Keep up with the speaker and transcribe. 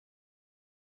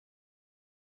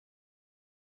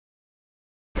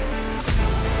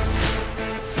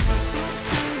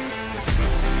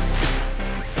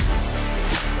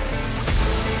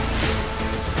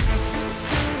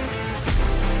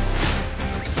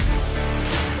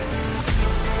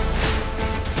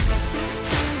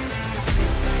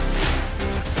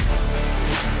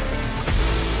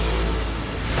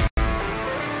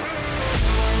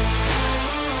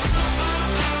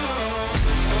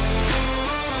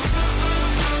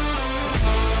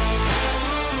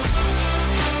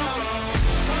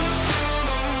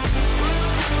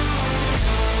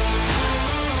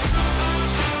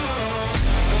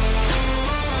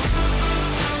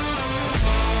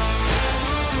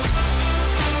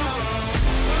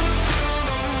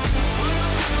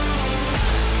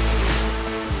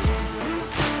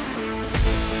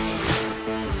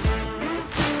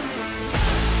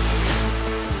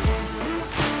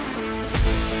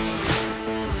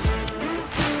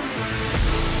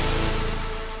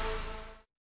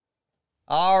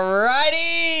All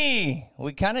righty.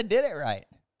 We kind of did it right.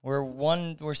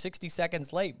 We're 60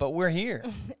 seconds late, but we're here.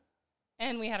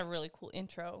 And we had a really cool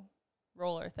intro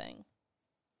roller thing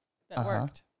that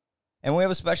worked. And we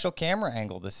have a special camera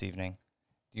angle this evening.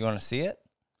 Do you want to see it?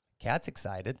 Kat's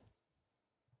excited.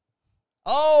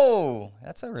 Oh,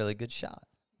 that's a really good shot.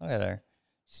 Look at her.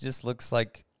 She just looks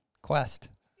like Quest.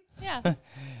 Yeah.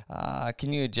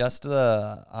 Can you adjust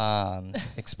the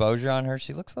exposure on her?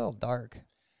 She looks a little dark.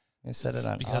 You set it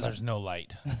on because there's no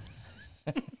light.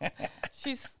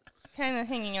 She's kind of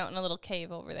hanging out in a little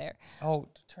cave over there. Oh,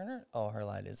 turn her. Oh, her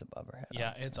light is above her head.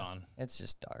 Yeah, it's on. It's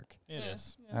just dark. It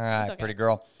is. Yeah, All right, okay. pretty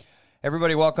girl.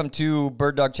 Everybody, welcome to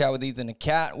Bird Dog Chat with Ethan and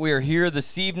Kat. We are here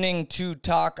this evening to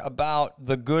talk about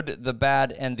the good, the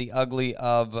bad, and the ugly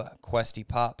of Questy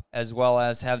Pop, as well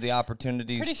as have the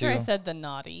opportunities Pretty sure I said the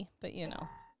naughty, but you know.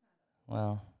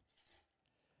 Well,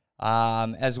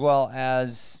 as well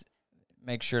as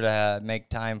make sure to make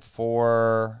time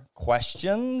for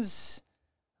questions.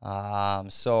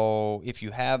 So if you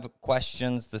have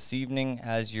questions this evening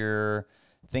as you're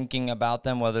thinking about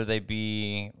them, whether they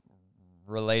be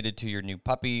related to your new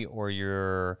puppy or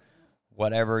your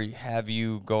whatever have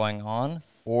you going on,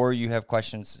 or you have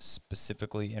questions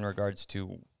specifically in regards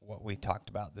to what we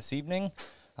talked about this evening,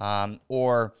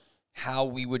 or how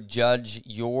we would judge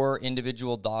your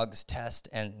individual dog's test.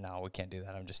 And no, we can't do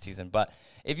that. I'm just teasing. But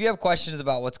if you have questions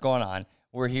about what's going on,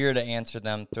 we're here to answer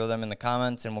them. Throw them in the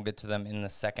comments, and we'll get to them in the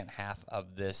second half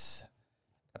of this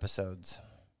episodes.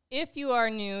 If you are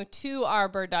new to our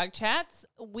Bird Dog Chats,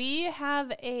 we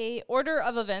have a order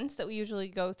of events that we usually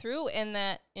go through, and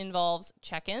that involves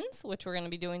check-ins, which we're going to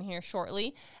be doing here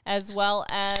shortly, as well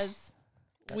as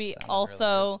we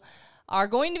also are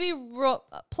going to be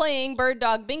playing Bird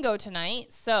Dog Bingo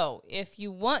tonight. So if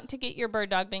you want to get your Bird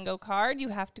Dog Bingo card, you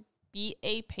have to be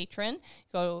a patron.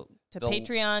 Go to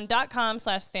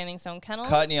patreon.com/Standing Stone Kennels.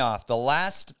 Cutting you off. The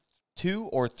last 2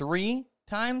 or 3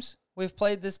 times we've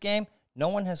played this game, no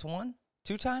one has won?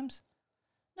 2 times?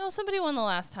 No, somebody won the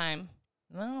last time.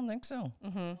 No, I don't think so.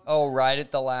 Mm-hmm. Oh, right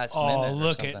at the last minute. Oh,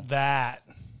 look at that.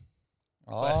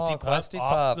 Oh, Questy Pup Pup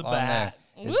off the on there. bat.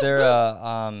 Is there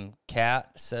a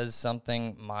Kat says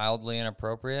something mildly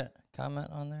inappropriate comment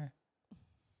on there?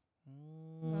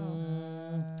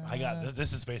 I got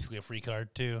this. Is basically a free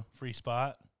card too. Free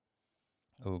spot.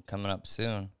 Oh, coming up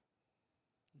soon.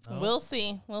 No. We'll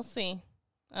see. We'll see.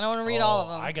 I don't want to read all of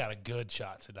them. I got a good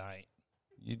shot tonight.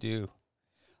 You do.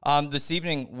 This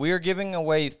evening, we're giving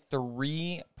away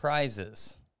 3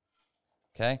 prizes.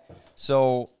 Okay?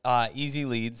 So, Easy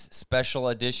Leads, special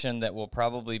edition that will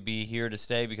probably be here to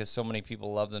stay because so many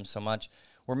people love them so much.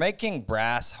 We're making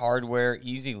brass hardware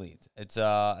Easy Leads. It's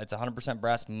 100%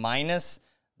 brass minus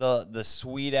the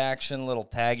sweet action little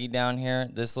taggy down here.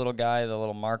 This little guy, the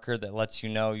little marker that lets you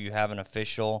know you have an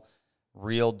official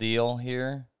real deal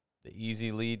here. The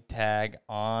Easy Lead tag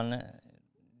on.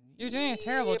 You're doing a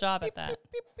terrible job at that.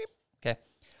 Okay.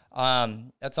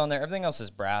 That's on there. Everything else is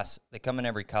brass. They come in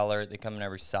every color. They come in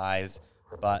every size,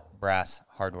 but brass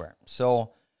hardware.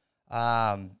 So,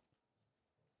 I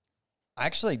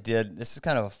actually this is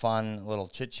kind of a fun little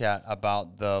chit chat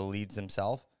about the leads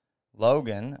themselves.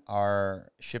 Logan, our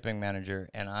shipping manager,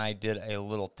 and I did a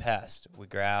little test. We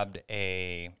grabbed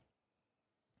a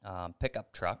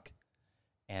pickup truck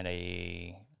and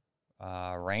a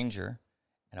Ranger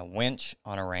and a winch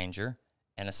on a Ranger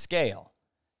and a scale.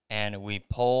 And we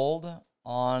pulled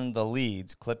on the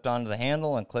leads, clipped onto the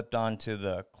handle and clipped onto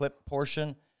the clip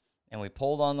portion. And we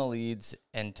pulled on the leads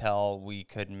until we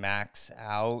could max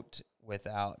out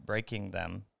without breaking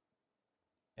them.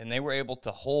 And they were able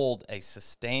to hold a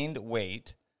sustained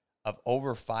weight of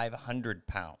over 500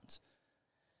 pounds.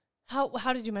 How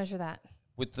did you measure that?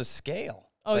 With the scale.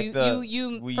 Oh, like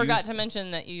you forgot to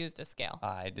mention that you used a scale.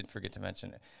 I did forget to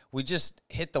mention it. We just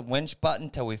hit the winch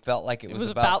button till we felt like it was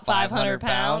about 500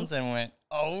 pounds and went,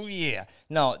 oh, yeah.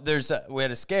 No, we had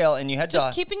a scale, and you had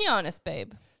Just keeping you honest,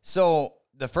 babe. So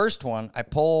the first one, I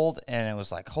pulled, and it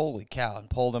was like, holy cow, and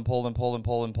pulled and pulled and pulled and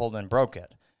pulled and pulled and broke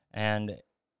it. And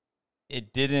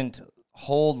it didn't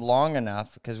hold long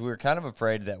enough because we were kind of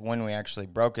afraid that when we actually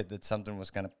broke it that something was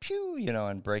going to pew,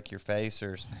 and break your face,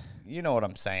 or you know what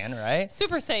I'm saying, right?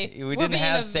 Super safe. We didn't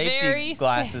have safety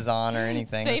glasses on or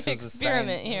anything. Safe this was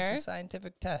experiment here. It was a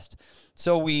scientific test.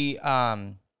 So we,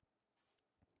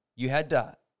 you had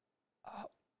to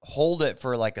hold it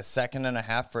for like a second and a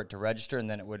half for it to register, and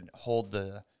then it would hold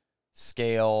the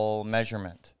scale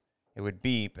measurement. It would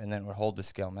beep, and then it would hold the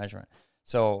scale measurement.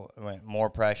 So it went more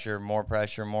pressure, more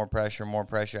pressure, more pressure, more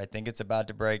pressure. I think it's about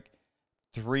to break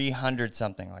 300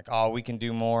 something. Like, oh, we can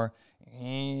do more.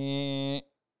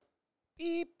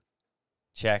 Beep.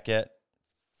 Check it.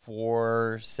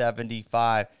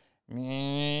 475.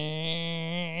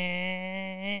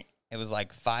 It was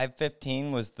like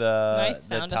 515 was the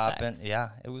top effects. end. Yeah,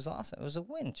 it was awesome. It was a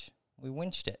winch. We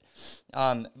winched it.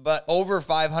 But over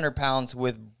 500 pounds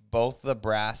with both the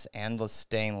brass and the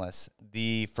stainless.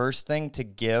 The first thing to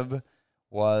give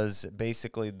was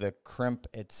basically the crimp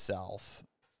itself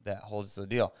that holds the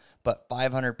deal. But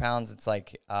 500 pounds, it's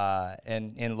like,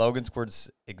 in Logan's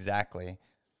words exactly,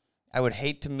 I would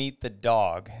hate to meet the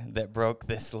dog that broke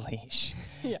this leash.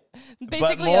 Yeah,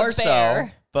 basically a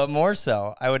bear. But more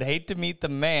so, I would hate to meet the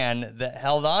man that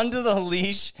held onto the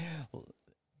leash,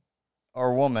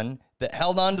 or woman that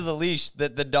held onto the leash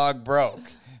that the dog broke,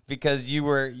 because you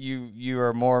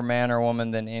were more man or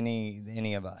woman than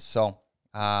any of us. So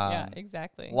yeah,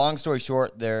 exactly. Long story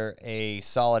short, they're a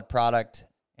solid product,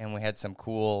 and we had some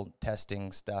cool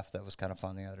testing stuff that was kind of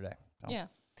fun the other day. So. Yeah.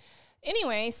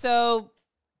 Anyway, so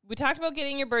we talked about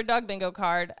getting your Bird Dog Bingo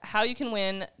card. How you can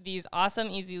win these awesome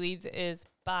easy leads is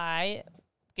by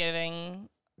giving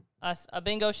us a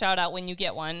bingo shout out when you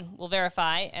get one. We'll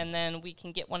verify, and then we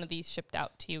can get one of these shipped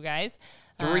out to you guys.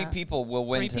 3 people will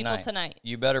win tonight. 3 people tonight.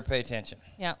 You better pay attention.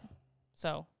 Yeah.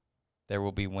 So there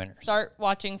will be winners. start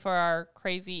watching for our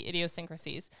crazy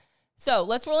idiosyncrasies. So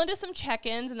let's roll into some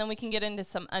check-ins, and then we can get into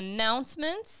some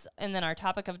announcements. And then our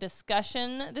topic of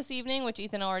discussion this evening, which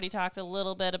Ethan already talked a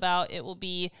little bit about, it will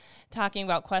be talking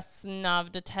about Quest's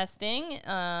NAVHDA testing.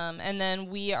 And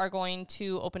then we are going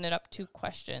to open it up to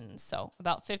questions. So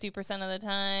about 50% of the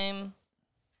time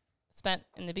spent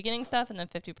in the beginning stuff, and then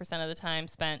 50% of the time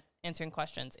spent answering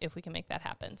questions, if we can make that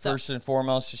happen. So first and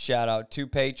foremost, a shout out to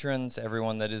patrons,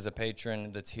 everyone that is a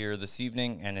patron that's here this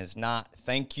evening and is not.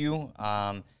 Thank you.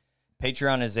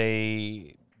 Patreon is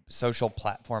a social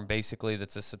platform, basically,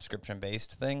 that's a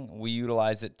subscription-based thing. We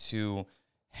utilize it to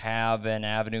have an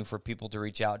avenue for people to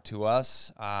reach out to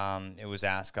us. It was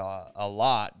asked a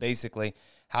lot, basically,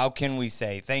 how can we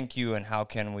say thank you and how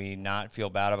can we not feel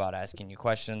bad about asking you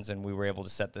questions? And we were able to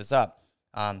set this up.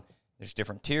 There's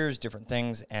different tiers, different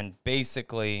things, and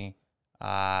basically,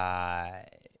 there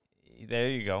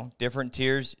you go, different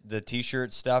tiers. The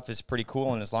T-shirt stuff is pretty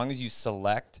cool, and as long as you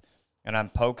select, and I'm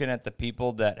poking at the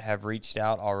people that have reached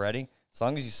out already, as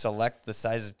long as you select the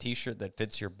size of T-shirt that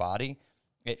fits your body,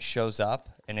 it shows up,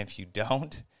 and if you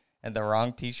don't, and the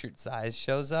wrong T-shirt size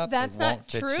shows up, that's it won't not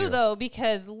fit true, you. though,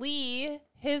 because Lee,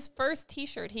 his first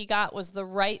T-shirt he got was the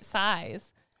right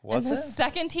size. Was and it? the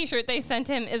second T-shirt they sent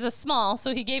him is a small,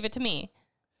 so he gave it to me.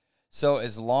 So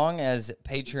as long as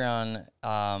Patreon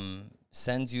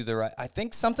sends you the right, I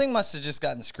think something must have just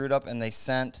gotten screwed up and they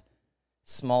sent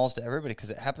smalls to everybody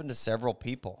because it happened to several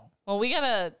people. Well, we got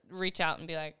to reach out and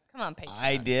be like, come on, Patreon.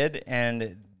 I did,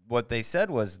 and what they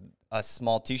said was a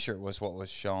small T-shirt was what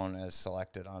was shown as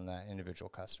selected on that individual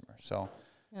customer. So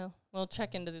Yeah, we'll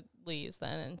check into the Lee's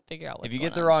then and figure out what's if you going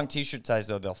get the on. wrong T-shirt size,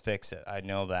 though, they'll fix it. I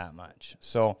know that much.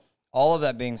 So all of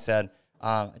that being said,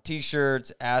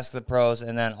 T-shirts, Ask the Pros,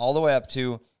 and then all the way up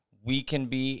to we can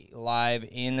be live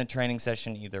in the training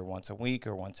session either once a week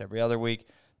or once every other week.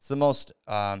 It's the most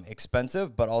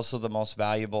expensive, but also the most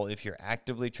valuable if you're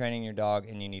actively training your dog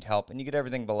and you need help, and you get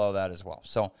everything below that as well.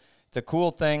 So it's a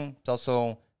cool thing. It's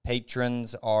also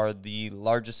patrons are the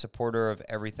largest supporter of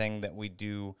everything that we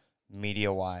do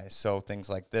media-wise. So things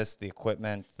like this, the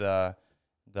equipment, the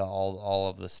all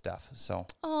of the stuff. So.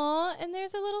 Aw, and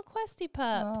there's a little Questy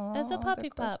pup. That's a puppy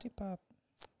pup. Pup.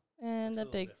 And a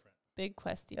big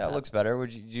Questy Yeah, pup. it looks better.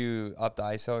 Would you up the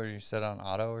ISO or you set on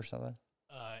auto or something?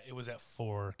 It was at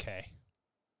 4K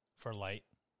for light,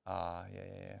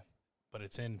 Yeah. but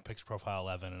it's in picture profile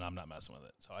 11, and I'm not messing with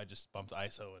it. So I just bumped the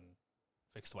ISO and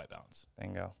fixed the white balance.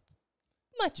 Bingo.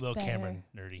 Much Little better. Cameron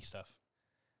nerdy stuff.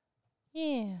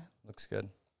 Yeah. Looks good.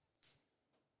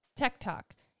 Tech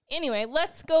talk. Anyway,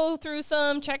 let's go through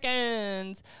some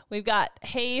check-ins. We've got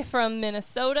Hey from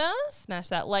Minnesota. Smash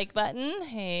that like button.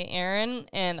 Hey, Aaron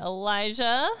and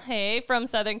Elijah. Hey from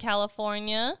Southern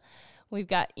California. We've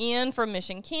got Ian from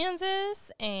Mission,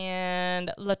 Kansas,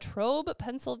 and Latrobe,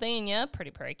 Pennsylvania.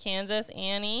 Pretty Prairie, Kansas.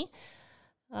 Annie.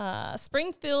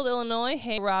 Springfield, Illinois.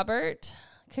 Hey, Robert.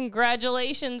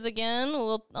 Congratulations again.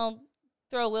 I'll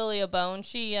throw Lily a bone.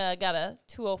 She got a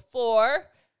 204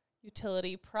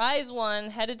 utility prize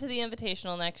one. Headed to the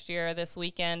Invitational next year this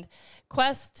weekend.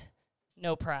 Quest,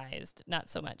 no prized. Not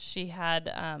so much. She had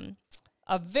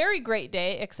a very great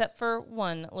day, except for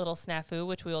one little snafu,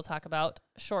 which we will talk about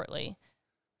shortly.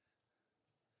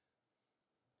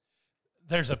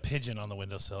 There's a pigeon on the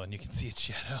windowsill, and you can see its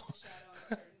shadow.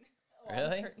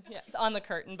 Really? Yeah, on the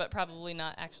curtain, but probably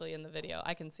not actually in the video.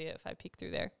 I can see it if I peek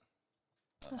through there.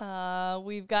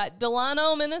 We've got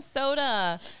Delano,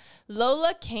 Minnesota.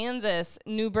 Lola, Kansas,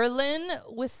 New Berlin,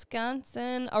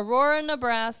 Wisconsin, Aurora,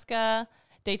 Nebraska,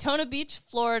 Daytona Beach,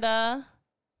 Florida.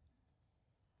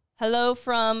 Hello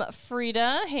from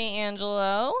Frida. Hey,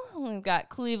 Angelo. We've got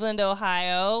Cleveland,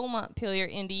 Ohio, Montpelier,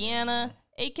 Indiana,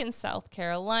 Aiken, South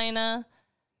Carolina.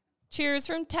 Cheers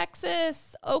from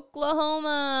Texas,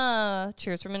 Oklahoma.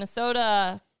 Cheers from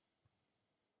Minnesota.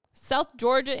 South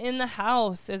Georgia in the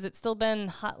house. Has it still been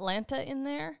Hotlanta in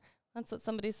there? That's what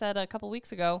somebody said a couple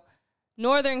weeks ago.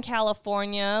 Northern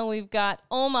California. We've got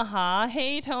Omaha.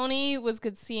 Hey, Tony. It was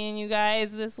good seeing you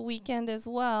guys this weekend as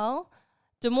well.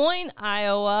 Des Moines,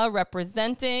 Iowa,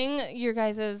 representing your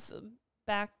guys'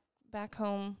 back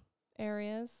home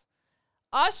areas.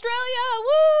 Australia,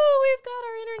 woo! We've got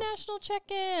our international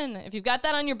check-in. If you've got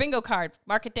that on your bingo card,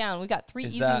 mark it down. We've got 3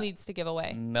 easy leads to give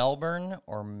away. Melbourne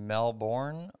or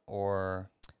Melbourne or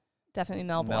definitely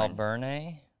Melbourne. Melbourne.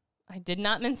 I did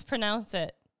not mispronounce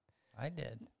it. I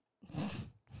did.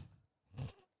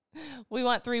 We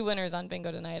want 3 winners on bingo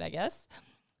tonight, I guess.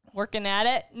 Working at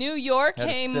it. New York,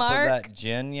 hey, Mark. Have a sip of that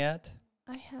gin yet?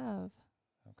 I have.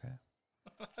 Okay.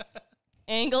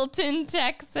 Angleton,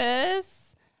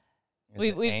 Texas. Is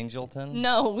it Angelton?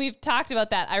 No, we've talked about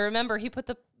that. I remember he put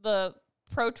the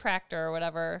protractor or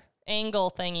whatever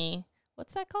angle thingy.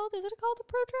 What's that called? Is it called a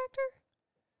protractor?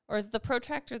 Or is the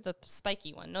protractor the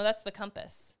spiky one? No, that's the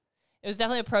compass. It was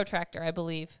definitely a protractor, I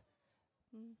believe.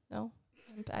 No,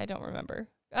 I don't remember.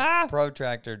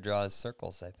 Protractor draws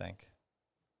circles, I think.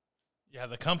 Yeah,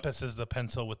 the compass is the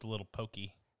pencil with the little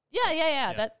pokey.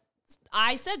 Yeah.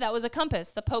 I said that was a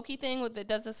compass. The pokey thing that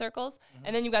does the circles. Mm-hmm.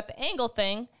 And then you got the angle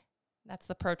thing. That's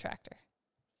the protractor.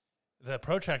 The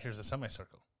protractor is a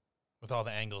semicircle with all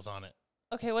the angles on it.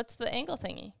 Okay, what's the angle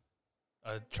thingy?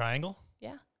 A triangle?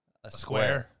 Yeah. A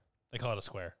square. They call it a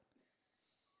square.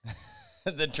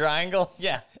 The triangle?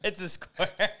 Yeah, it's a square.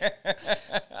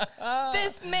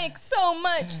 This makes so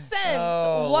much sense.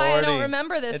 Oh, Why Lordy. I don't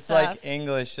remember this it's stuff. Like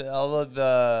English. All of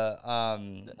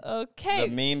the okay.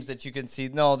 the memes that you can see.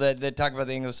 No, they talk about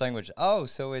the English language. Oh,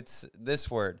 so it's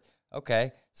this word.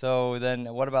 Okay. So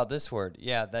then what about this word?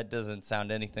 Yeah, that doesn't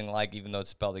sound anything like, even though it's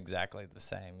spelled exactly the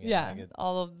same. Yeah,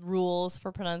 all the rules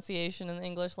for pronunciation in the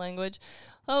English language.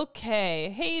 Okay.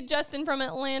 Hey, Justin from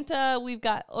Atlanta. We've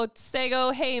got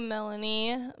Otsego. Hey,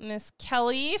 Melanie. Miss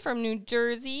Kelly from New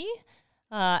Jersey.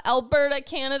 Alberta,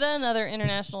 Canada. Another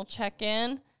international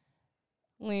check-in.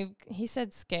 He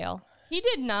said scale. He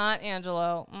did not,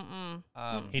 Angelo.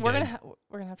 We're gonna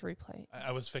have to replay.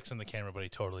 I was fixing the camera, but he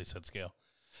totally said scale.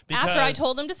 After I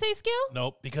told him to say scale?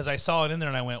 Nope, because I saw it in there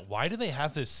and I went, why do they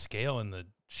have this scale in the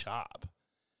shop?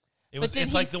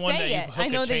 It's like the one that you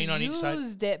hook a chain on each side. I know they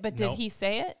used it, but did he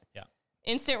say it? Yeah.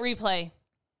 Instant replay.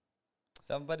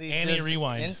 Somebody Annie just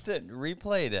rewind. Instant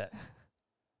replayed it.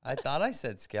 I thought I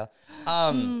said scale.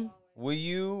 Will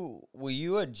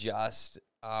you adjust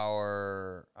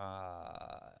our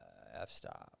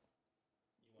f-stop?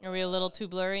 Are we a little too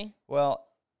blurry? Well,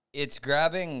 it's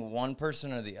grabbing one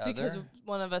person or the other. Because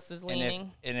one of us is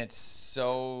leaning. And it's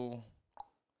so...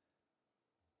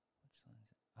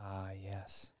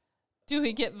 yes. Do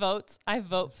we get votes? I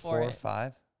vote for 4 or it.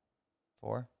 5?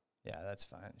 4? Yeah, that's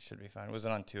fine. It should be fine. Was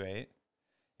it on 2.8?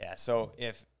 Yeah, so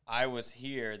if I was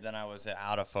here, then I was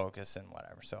out of focus and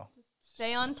whatever, so... Just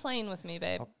stay on plane with me,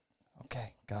 babe.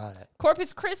 Okay, got it.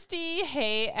 Corpus Christi.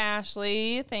 Hey,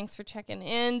 Ashley. Thanks for checking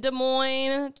in. Des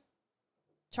Moines.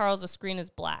 Charles, the screen is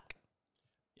black.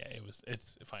 Yeah,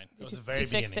 it's fine. It was the very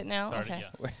beginning. You fixed it now? Already,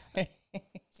 okay.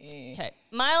 Yeah. Okay.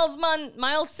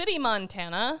 Miles City,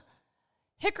 Montana.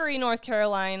 Hickory, North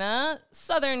Carolina.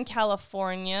 Southern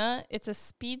California. It's a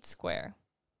speed square.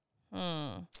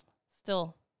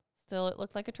 Still it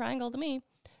looked like a triangle to me.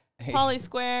 Poly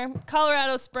Square.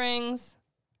 Colorado Springs.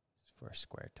 For a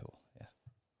square tool,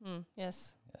 yeah.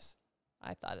 Yes. Yes.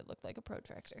 I thought it looked like a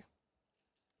protractor.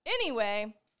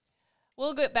 Anyway...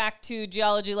 We'll get back to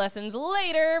geology lessons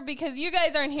later because you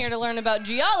guys aren't here to learn about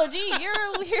geology.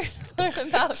 You're here to learn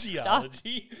about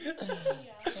geology.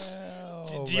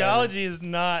 Geology is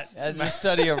not as a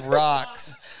study of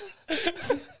rocks.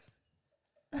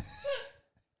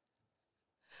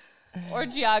 Or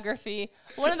geography.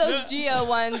 One of those geo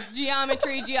ones.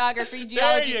 Geometry, geography,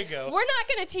 geology. There you go. We're not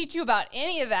going to teach you about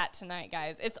any of that tonight,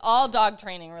 guys. It's all dog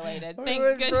training related.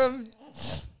 Thank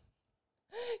goodness.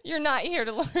 You're not here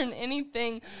to learn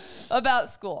anything about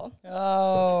school.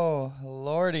 Oh,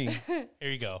 Lordy. Here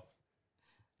you go.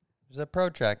 There's a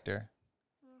protractor.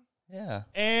 Yeah.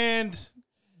 And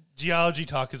geology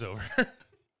talk is over.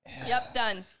 Yep,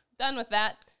 done. Done with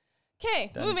that.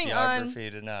 Okay, moving on.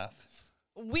 Geography enough.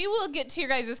 we will get to your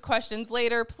guys' questions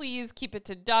later. Please keep it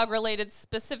to dog-related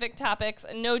specific topics.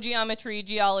 No geometry,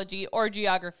 geology, or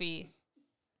geography,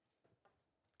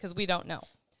 because we don't know.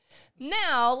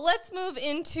 Now, let's move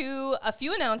into a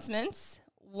few announcements.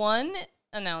 One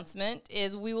announcement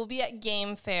is we will be at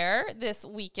Game Fair this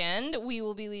weekend. We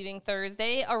will be leaving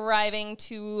Thursday, arriving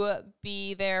to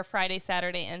be there Friday,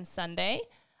 Saturday, and Sunday.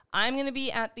 I'm going to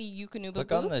be at the Yukonuba Click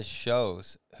booth. on the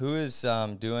shows. Who is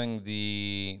doing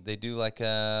they do like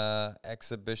a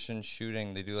exhibition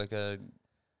shooting. They do like a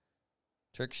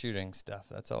trick shooting stuff.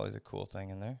 That's always a cool thing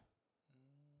in there.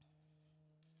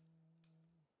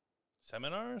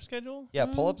 Seminar schedule? Yeah,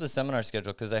 pull up the seminar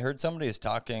schedule because I heard somebody is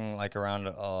talking like around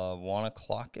 1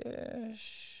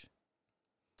 o'clock-ish.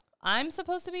 I'm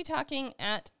supposed to be talking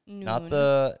at noon. Not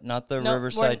the No,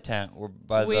 Riverside tent. We're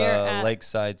by we're the at-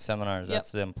 Lakeside seminars. Yep.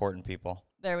 That's the important people.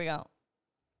 There we go.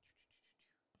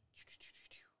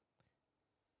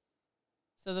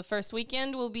 So the first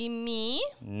weekend will be me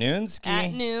Noonski.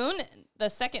 at noon. The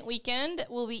second weekend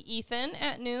will be Ethan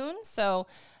at noon. So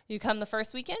you come the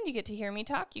first weekend, you get to hear me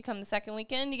talk. You come the second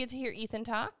weekend, you get to hear Ethan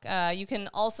talk. You can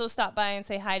also stop by and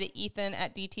say hi to Ethan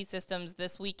at DT Systems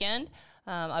this weekend.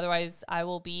 Otherwise, I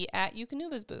will be at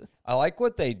Yukonuba's booth. I like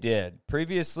what they did.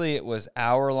 Previously, it was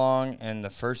hour long, and the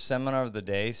first seminar of the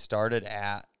day started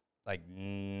at like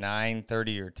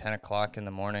 9:30 or 10 o'clock in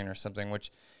the morning or something,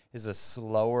 which is a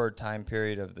slower time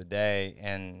period of the day.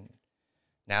 And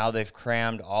now they've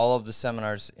crammed all of the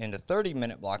seminars into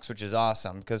 30-minute blocks, which is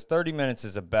awesome because 30 minutes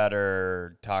is a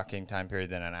better talking time period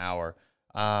than an hour.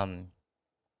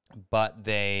 But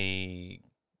they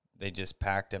just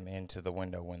packed them into the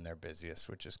window when they're busiest,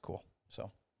 which is cool.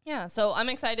 So Yeah, so I'm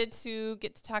excited to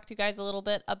get to talk to you guys a little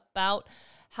bit about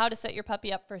how to set your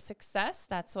puppy up for success.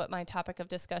 That's what my topic of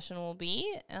discussion will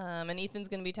be. And Ethan's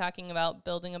going to be talking about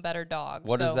building a better dog.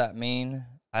 what does that mean?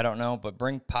 I don't know, but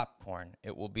bring popcorn.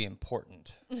 It will be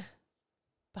important.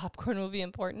 Popcorn will be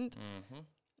important. Mm-hmm.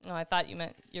 Oh, I thought you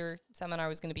meant your seminar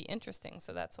was going to be interesting,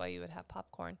 so that's why you would have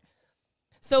popcorn.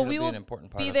 So we will an important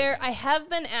part be of there. it. I have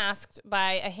been asked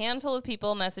by a handful of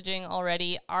people messaging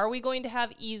already, are we going to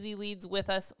have easy leads with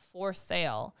us for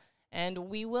sale? And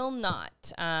we will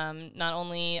not. Not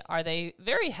only are they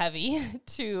very heavy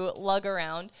to lug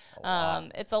around,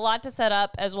 it's a lot to set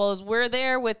up, as well as we're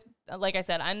there with, like I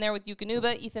said, I'm there with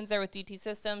Yukonuba, Ethan's there with DT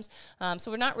Systems. So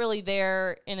we're not really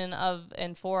there in and of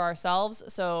and for ourselves.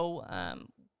 So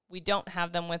we don't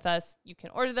have them with us. You can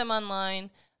order them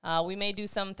online. We may do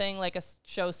something like a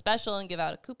show special and give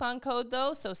out a coupon code,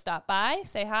 though. So stop by,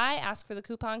 say hi, ask for the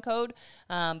coupon code.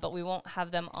 But we won't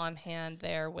have them on hand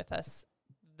there with us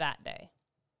that day.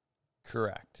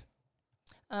 Correct.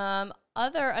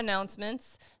 Other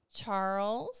announcements.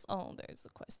 Charles, oh, there's the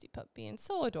Questy pup being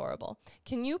so adorable.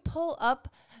 Can you pull up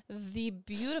the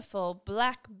beautiful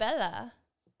Black Bella?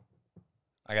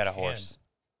 I got a horse.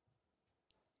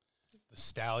 The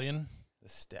stallion. The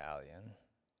stallion.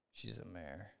 She's a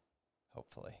mare,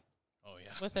 hopefully. Oh,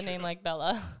 yeah. With a name like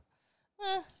Bella.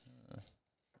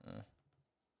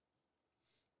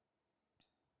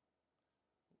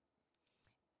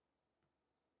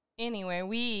 Anyway,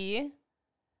 we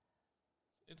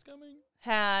It's coming.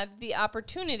 had the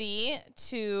opportunity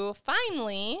to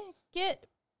finally get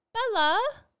Bella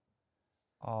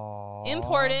Aww.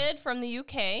 imported from the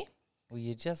UK. Will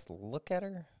you just look at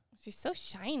her? She's so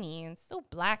shiny and so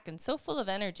black and so full of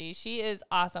energy. She is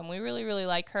awesome. We really, really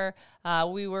like her.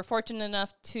 We were fortunate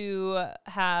enough to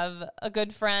have a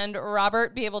good friend,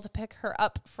 Robert, be able to pick her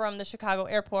up from the Chicago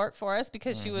airport for us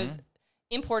because she was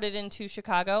imported into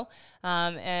Chicago.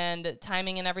 And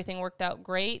timing and everything worked out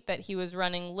great that he was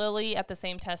running Lily at the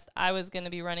same test I was going to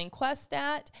be running Quest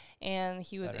at. And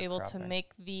he was Better able to cropping.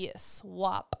 make the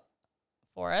swap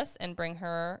for us and bring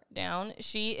her down.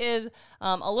 She is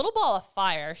a little ball of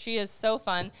fire. She is so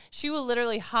fun. She will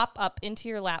literally hop up into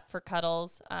your lap for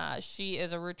cuddles. She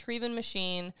is a retrieving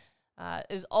machine.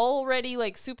 Is already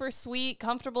like super sweet,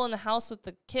 comfortable in the house with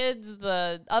the kids,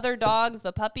 the other dogs,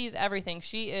 the puppies, everything.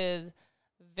 She is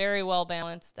very well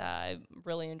balanced. I'm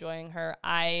really enjoying her.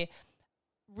 I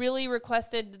really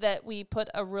requested that we put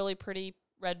a really pretty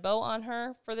red bow on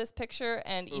her for this picture,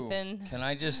 and Ooh, Ethan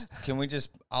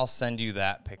I'll send you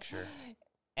that picture.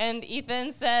 And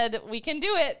Ethan said, we can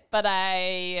do it, but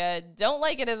I don't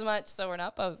like it as much, so we're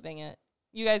not posting it.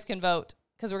 You guys can vote,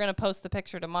 because we're going to post the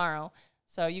picture tomorrow.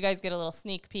 So you guys get a little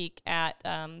sneak peek at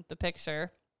the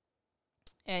picture.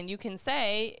 And you can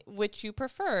say which you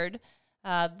preferred,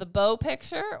 the bow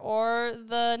picture or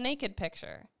the naked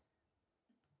picture.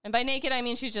 And by naked, I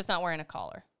mean she's just not wearing a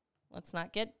collar. Let's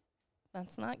not get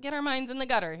our minds in the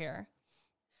gutter here.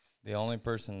 The only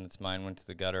person that's mind went to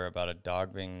the gutter about a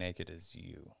dog being naked is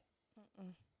you.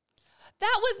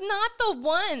 That was not the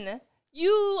one.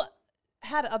 You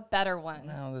had a better one.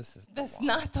 No, this is That's one.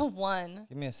 not the one.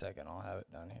 Give me a second. I'll have it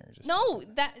down here. Just No,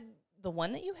 the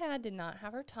one that you had did not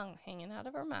have her tongue hanging out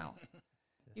of her mouth.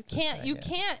 You can't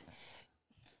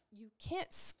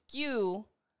skew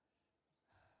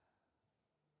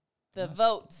the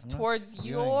votes towards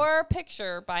your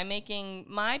picture by making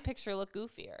my picture look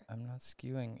goofier. I'm not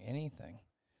skewing anything.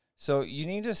 So you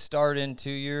need to start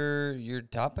into your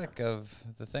topic of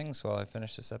the things while I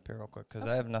finish this up here real quick, because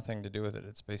I have nothing to do with it.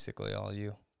 It's basically all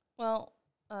you. Well,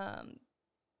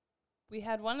 we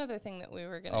had one other thing that we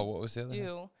were going to what was the other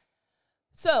do.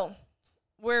 So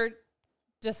we're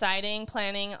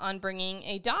planning on bringing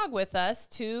a dog with us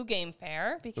to Game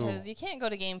Fair, because you can't go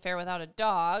to Game Fair without a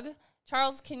dog.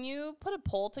 Charles, can you put a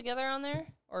poll together on there,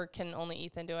 or can only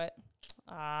Ethan do it?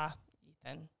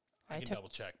 Ethan. I can double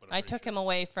check. But I took him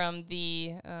away from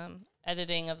the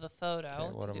editing of the photo.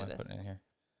 Okay, what to am do I this. putting in here?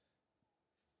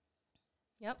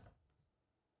 Yep.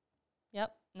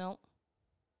 Nope.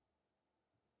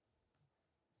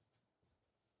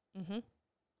 Mm-hmm.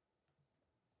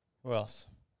 Who else?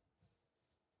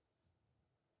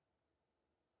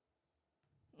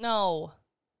 No.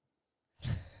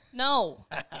 No.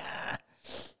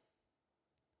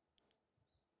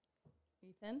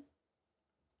 Ethan?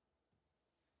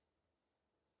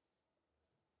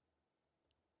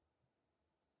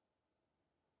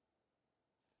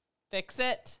 Fix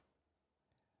it.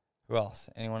 Who else?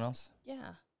 Anyone else?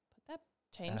 Yeah. Put that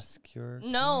change. Ask your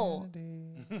No.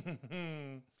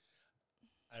 community.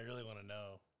 I really want to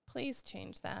know. Please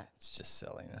change that. It's just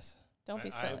silliness. Don't be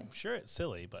silly. I'm sure it's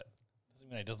silly, but doesn't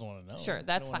mean I doesn't want to know. Sure,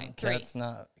 that's fine. 3.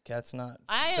 Cat's not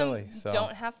I silly. So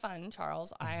don't have fun,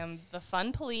 Charles. I am the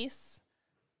fun police.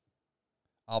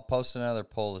 I'll post another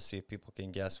poll to see if people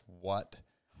can guess what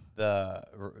the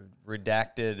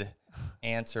redacted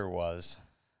answer was.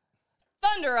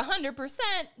 Thunder, 100%.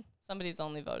 Somebody's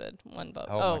only voted 1 vote.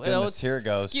 Oh my goodness, here it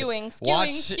goes.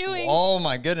 Skewing. Oh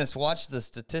my goodness, watch the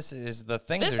statistics. The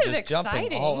things This are is just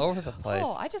exciting. jumping all over the place.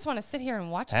 Oh, I just want to sit here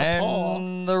and watch the poll.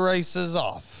 And the race is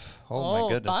off. Oh my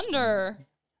goodness. Thunder.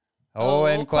 Oh,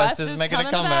 and Quest is making a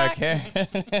coming comeback back.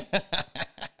 here.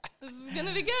 This is going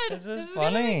to be good. This is gonna be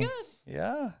funny. good.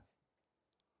 Yeah.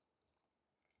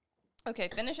 Okay,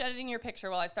 finish editing your picture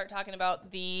while I start talking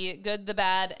about the good, the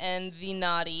bad, and the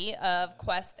naughty of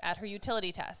Quest at her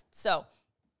utility test. So,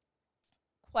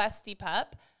 Questy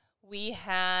Pup, we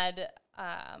had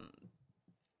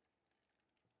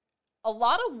a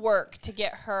lot of work to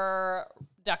get her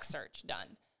duck search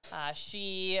done.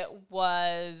 She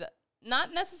was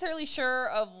not necessarily sure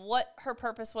of what her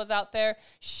purpose was out there.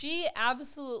 She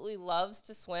absolutely loves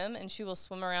to swim, and she will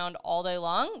swim around all day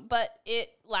long, but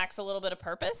it lacks a little bit of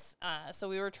purpose. So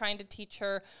we were trying to teach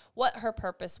her what her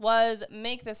purpose was,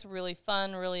 make this really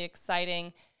fun, really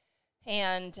exciting,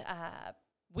 and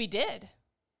we did.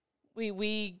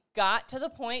 We got to the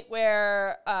point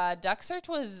where duck search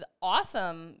was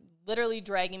awesome, literally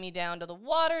dragging me down to the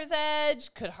water's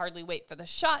edge, could hardly wait for the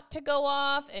shot to go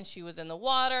off, and she was in the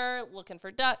water looking for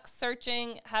ducks,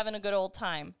 searching, having a good old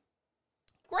time.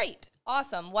 Great.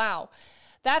 Awesome. Wow.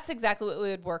 That's exactly what we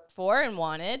had worked for and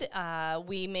wanted.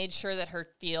 We made sure that her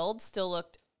field still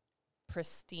looked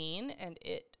pristine, and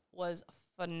it was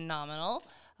phenomenal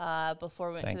before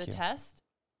we went to the test.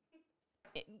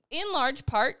 In large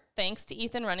part, thanks to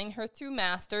Ethan running her through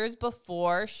Masters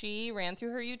before she ran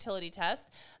through her utility test.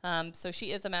 So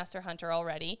she is a master hunter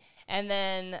already. And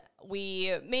then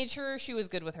we made sure she was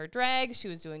good with her drags. She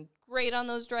was doing great on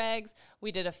those drags.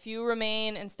 We did a few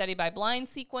remain and steady by blind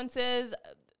sequences.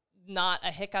 Not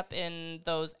a hiccup in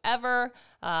those ever.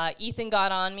 Ethan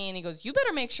got on me and he goes, "You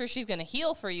better make sure she's going to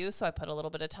heal for you." So I put a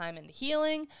little bit of time into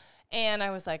healing. And I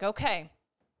was like, okay.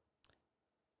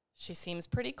 She seems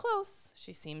pretty close.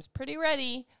 She seems pretty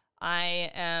ready.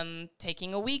 I am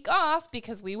taking a week off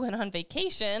because we went on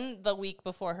vacation the week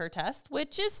before her test,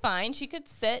 which is fine. She could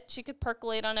sit. She could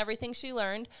percolate on everything she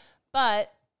learned.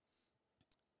 But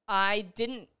I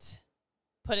didn't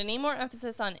put any more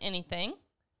emphasis on anything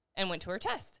and went to her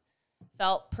test.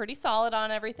 Felt pretty solid on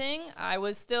everything. I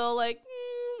was still like,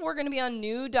 we're going to be on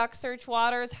new duck search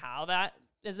waters.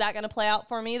 Is that going to play out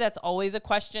for me? That's always a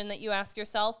question that you ask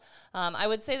yourself. I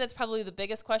would say that's probably the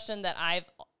biggest question that I've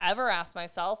ever asked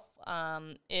myself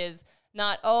is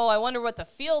not, I wonder what the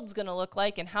field's going to look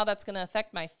like and how that's going to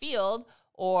affect my field.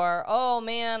 Or, oh,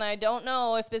 man, I don't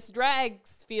know if this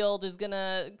drag's field is going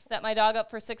to set my dog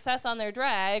up for success on their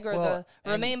drag or the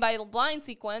remain by blind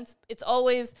sequence. It's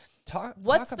always,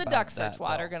 what's the duck search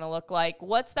water going to look like?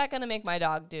 What's that going to make my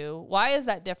dog do? Why is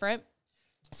that different?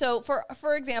 So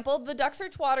for example, the duck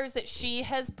search waters that she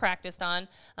has practiced on,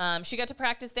 she got to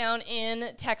practice down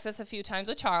in Texas a few times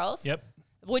with Charles. Yep.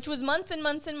 Which was months and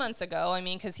months and months ago. I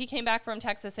mean, because he came back from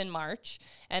Texas in March,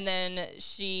 and then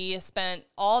she spent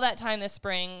all that time this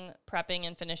spring prepping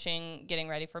and finishing, getting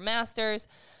ready for Masters.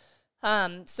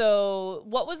 So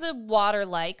what was the water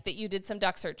like that you did some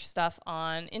duck search stuff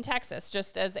on in Texas,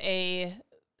 just as a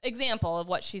example of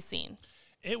what she's seen?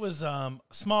 It was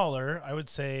smaller. I would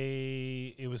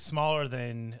say it was smaller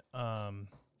than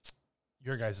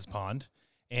your guys' pond,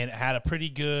 and it had a pretty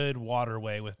good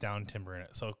waterway with down timber in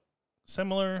it. So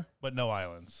similar, but no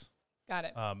islands. Got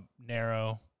it.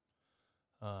 Narrow.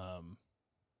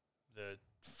 The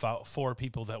four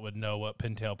people that would know what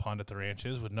Pintail Pond at the ranch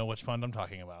is would know which pond I'm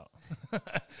talking about.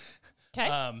 Okay.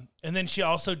 And then she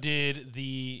also did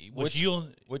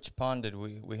which pond did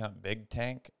we hunt? Big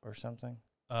Tank or something?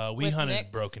 We With hunted Nick's?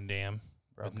 Broken Dam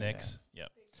with Nick's. Yep.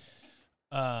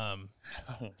 I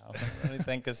don't know. Let me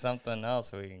think of something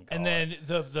else we can call And then it.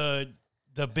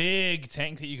 the big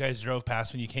tank that you guys drove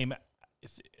past when you came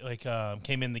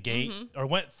in the gate or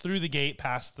went through the gate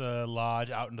past the lodge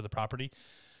out into the property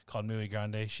called Muy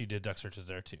Grande. She did duck searches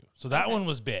there too. So that one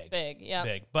was big. Yeah.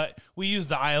 Big. But we used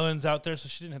the islands out there, so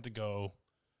she didn't have to go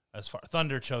as far.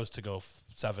 Thunder chose to go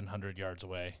 700 yards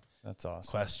away. That's awesome.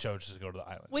 Quest chose to go to the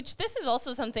island. Which this is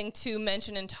also something to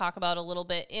mention and talk about a little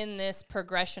bit in this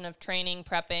progression of training,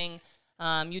 prepping,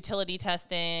 utility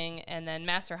testing, and then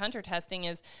master hunter testing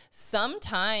is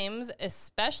sometimes,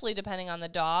 especially depending on the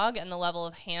dog and the level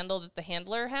of handle that the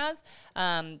handler has,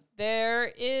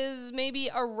 there is maybe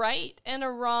a right and a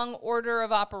wrong order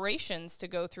of operations to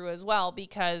go through as well,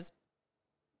 because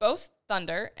both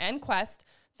Thunder and Quest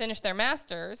finished their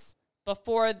masters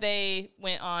before they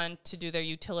went on to do their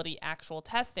utility actual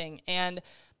testing. And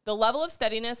the level of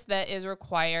steadiness that is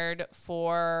required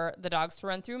for the dogs to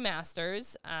run through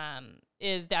masters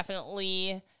is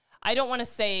definitely, I don't want to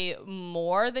say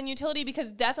more than utility,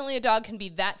 because definitely a dog can be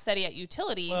that steady at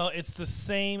utility. Well, it's the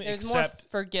same, There's except more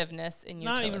forgiveness in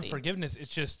utility. not even forgiveness.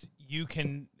 It's just you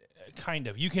can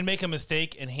you can make a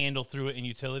mistake and handle through it in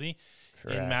utility.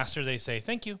 Correct. In master, they say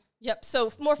thank you. Yep.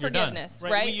 So more You're done, forgiveness,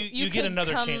 right? right? Well, you get could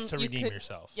another chance to redeem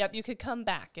yourself. Yep. You could come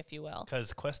back, if you will.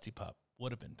 Because Questy Pup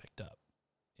would have been picked up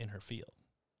in her field.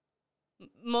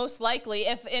 Most likely,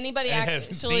 if anybody I haven't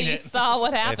actually seen it. saw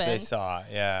what If happened. they saw it,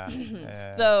 yeah.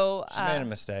 Yeah. So She made a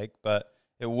mistake, but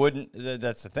it wouldn't.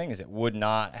 That's the thing, is it would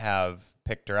not have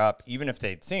picked her up, even if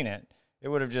they'd seen it. It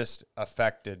would have just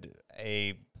affected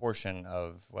a portion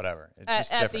of whatever. It's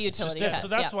just at the different. It's just utility different. test.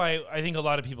 So that's yeah. why I think a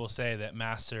lot of people say that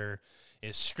master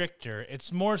is stricter.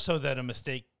 It's more so that a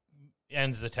mistake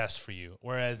ends the test for you.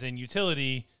 Whereas in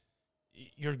utility,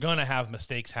 you're going to have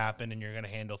mistakes happen and you're going to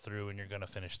handle through and you're going to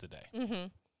finish the day.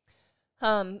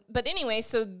 Mm-hmm. But anyway,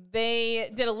 so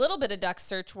they did a little bit of duck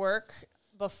search work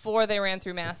before they ran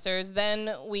through masters.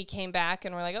 Then we came back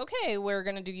and we're like, okay, we're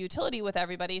going to do utility with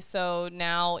everybody. So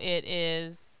now it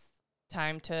is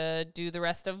time to do the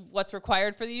rest of what's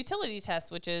required for the utility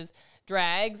test, which is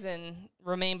drags and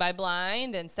remain by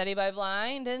blind and steady by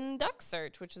blind and duck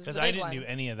search, which is the big Because I didn't one. do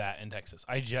any of that in Texas.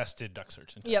 I just did duck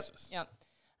search in Texas.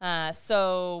 Yep.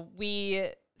 So we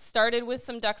started with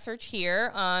some duck search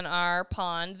here on our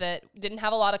pond that didn't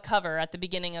have a lot of cover at the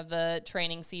beginning of the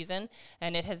training season,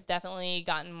 and it has definitely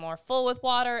gotten more full with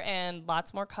water and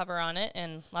lots more cover on it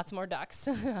and lots more ducks.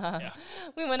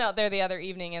 We went out there the other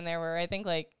evening and there were, I think,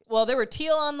 there were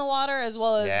teal on the water as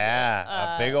well as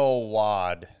a big old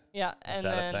wad. Yeah. Is And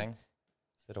that then, a thing?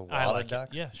 Is it a wad I like of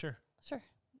ducks? it. Yeah, sure. Sure.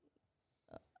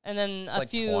 And then It's a like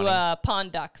few 20.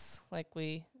 pond ducks,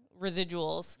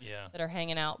 residuals Yeah. that are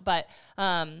hanging out. But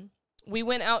we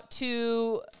went out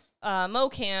to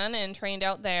Mocan and trained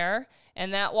out there,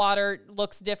 and that water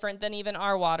looks different than even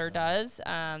our water does.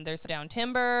 There's down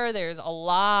timber. There's a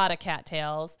lot of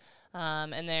cattails.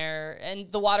 And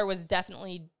the water was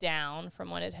definitely down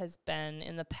from what it has been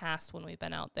in the past when we've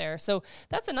been out there. So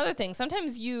that's another thing.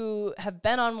 Sometimes you have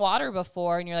been on water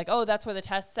before and you're like, oh, that's where the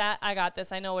test's at. I got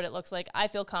this. I know what it looks like. I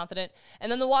feel confident.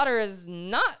 And then the water is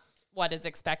not what is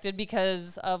expected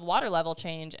because of water level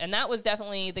change. And that was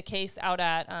definitely the case out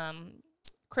at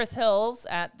Chris Hills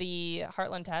at the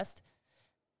Heartland test.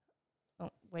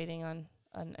 Oh, waiting on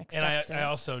an acceptance. And I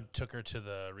also took her to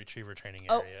the retriever training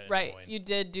Oh, area. right. You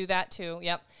did do that too.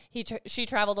 Yep. She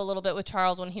traveled a little bit with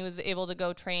Charles when he was able to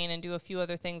go train and do a few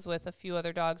other things with a few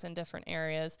other dogs in different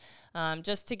areas,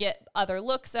 just to get other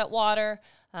looks at water.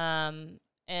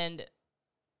 And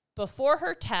before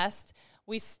her test,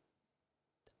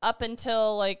 up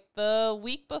until like the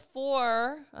week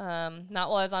before, not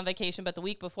while I was on vacation, but the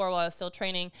week before while I was still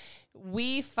training,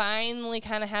 we finally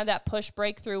kind of had that push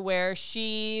breakthrough where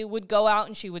she would go out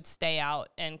and she would stay out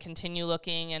and continue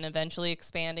looking and eventually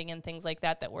expanding and things like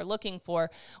that we're looking for.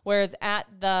 Whereas at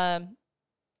the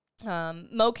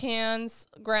Mocan's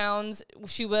grounds,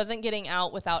 she wasn't getting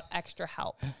out without extra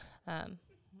help. Are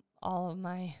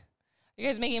you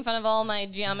guys making fun of all my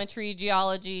geometry,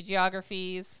 geology,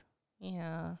 geographies?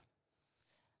 Yeah.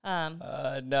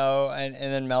 No, and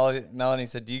then Melanie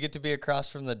said, "Do you get to be across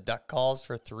from the duck calls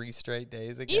for 3 straight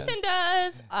days again?" Ethan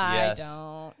does. Yes. I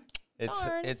don't.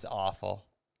 It's awful.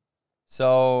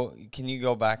 So, can you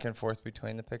go back and forth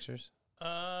between the pictures?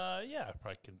 Yeah, I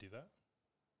probably can do that.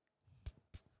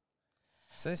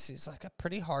 So it's like a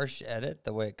pretty harsh edit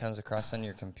the way it comes across on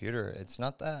your computer. It's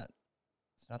not that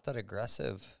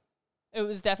aggressive. It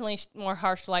was definitely more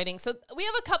harsh lighting. So we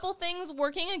have a couple things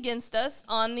working against us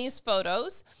on these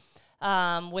photos,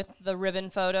 with the ribbon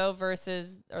photo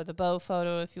or the bow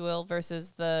photo, if you will,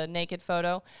 versus the naked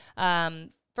photo.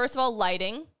 First of all,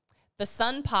 lighting. The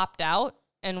sun popped out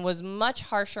and was much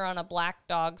harsher on a black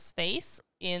dog's face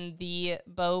in the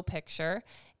bow picture.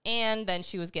 And then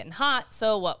she was getting hot,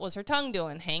 so what was her tongue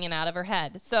doing? Hanging out of her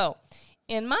head. So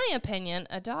in my opinion,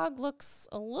 a dog looks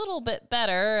a little bit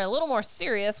better, a little more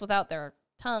serious without their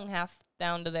tongue half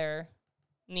down to their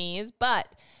knees.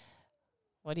 But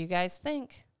what do you guys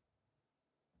think?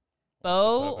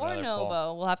 Bow or no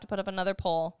bow? We'll have to put up another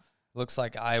poll. Looks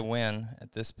like I win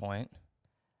at this point.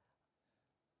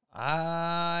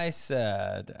 I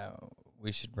said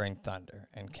we should bring Thunder,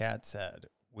 and Kat said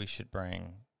we should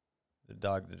bring the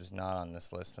dog that is not on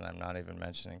this list, and I'm not even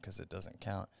mentioning because it doesn't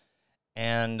count.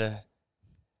 And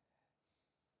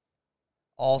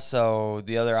also,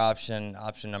 the other option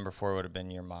number 4 would have been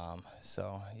your mom.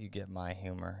 So you get my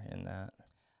humor in that.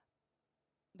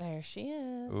 There she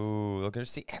is. Ooh, look at her.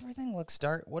 See, everything looks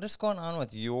dark. What is going on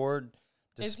with your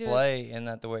display in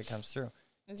that the way it comes through?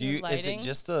 Is it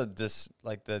just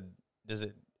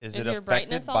is it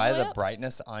affected by the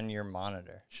brightness on your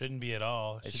monitor? Shouldn't be at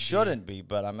all. It shouldn't be,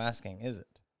 but I'm asking, is it?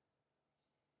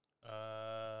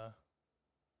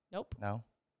 Nope. No?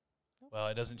 Well,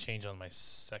 it doesn't change on my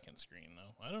second screen,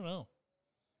 though. I don't know.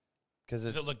 Does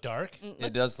it look dark?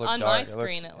 It does look on dark. On my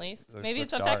screen, at least. Maybe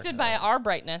it's affected by our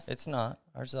brightness. It's not.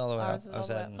 Ours is all the way up. I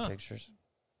was adding pictures.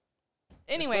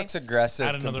 Anyway. This looks aggressive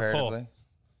Add another comparatively. Poll.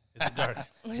 Is it dark?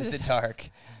 Is it dark?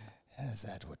 Is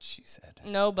that what she said?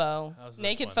 No bow.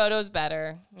 Naked photo's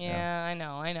better. Yeah, I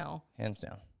know. Hands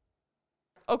down.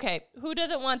 Okay, who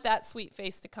doesn't want that sweet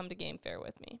face to come to Game Fair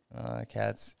with me?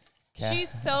 Cats. She's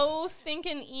so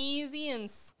stinking easy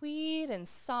and sweet and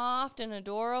soft and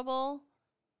adorable.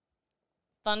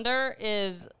 Thunder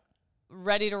is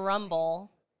ready to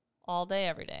rumble all day,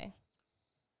 every day.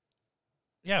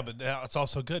 Yeah, but it's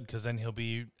also good because then he'll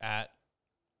be at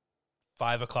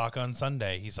 5 o'clock on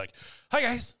Sunday. He's like, "Hi,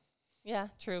 guys." Yeah,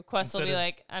 true. Quest will be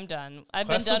like, "I'm done. I've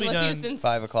Quest been done will with be you done since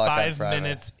 5 o'clock on 5 Friday.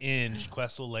 minutes in."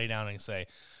 Quest will lay down and say,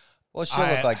 "Well, she'll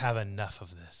look like have enough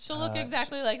of this." She'll look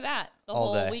exactly like that the all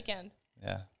whole day. weekend.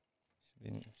 Yeah,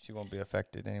 she won't be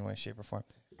affected in any way, shape, or form.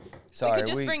 Sorry, we could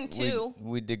just bring 2.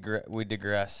 We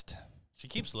digressed. She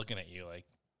keeps looking at you like,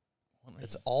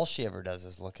 It's all she ever does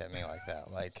is look at me like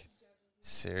that. Like,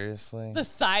 seriously? The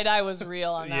side eye was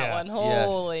real on that Yeah. one.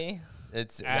 Holy.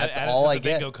 That's add all it to I the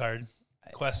get. bingo card.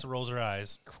 Quest rolls her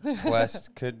eyes.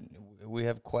 We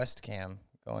have Quest Cam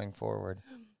going forward.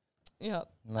 Yep.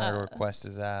 No matter where Quest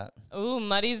is at. Ooh,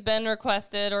 Muddy's been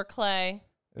requested, or Clay.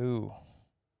 Ooh.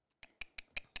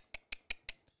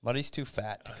 Muddy's too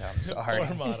fat to come. Sorry.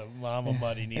 Poor Mama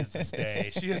Muddy needs to stay.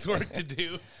 She has work to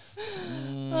do.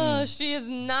 Oh, she is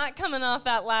not coming off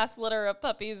that last litter of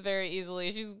puppies very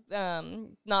easily. She's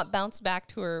not bounced back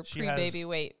to her pre-baby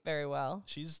weight very well.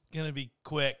 She's going to be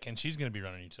quick, and she's going to be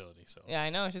running utility. So yeah,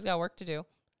 I know. She's got work to do.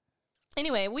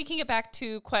 Anyway, we can get back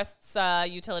to Quest's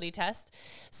utility test.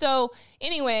 So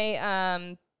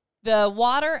anyway, the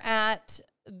water at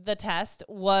the test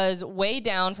was way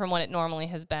down from what it normally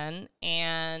has been,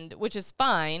 and which is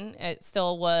fine. It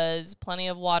still was plenty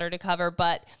of water to cover,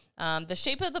 but the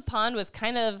shape of the pond was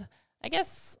kind of, I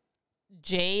guess,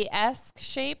 J-esque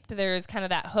shaped. There's kind of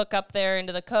that hook up there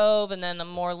into the cove, and then a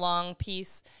more long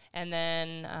piece, and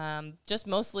then just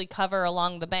mostly cover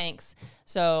along the banks.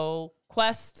 So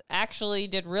Quest actually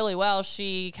did really well.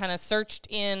 She kind of searched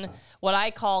in what I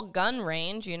call gun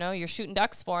range. You know, you're shooting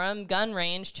ducks for them. Gun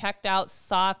range, checked out,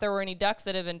 saw if there were any ducks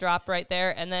that had been dropped right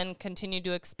there, and then continued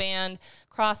to expand,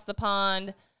 cross the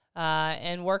pond,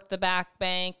 and worked the back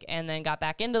bank, and then got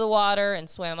back into the water and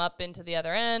swam up into the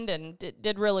other end and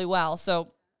did really well.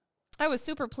 So I was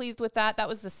super pleased with that. That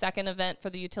was the second event for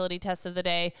the utility test of the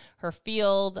day. Her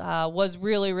field was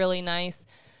really, really nice.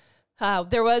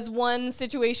 There was one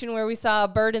situation where we saw a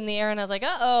bird in the air, and I was like,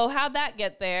 uh-oh, how'd that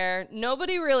get there?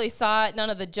 Nobody really saw it.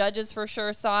 None of the judges for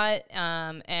sure saw it.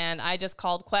 And I just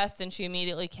called Quest, and she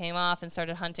immediately came off and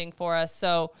started hunting for us.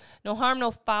 So no harm, no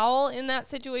foul in that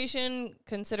situation,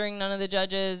 considering none of the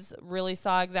judges really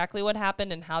saw exactly what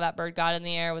happened and how that bird got in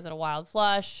the air. Was it a wild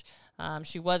flush?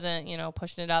 She wasn't,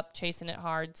 pushing it up, chasing it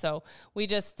hard. So we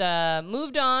just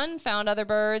moved on, found other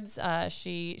birds.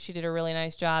 She did a really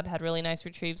nice job, had really nice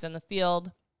retrieves in the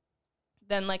field.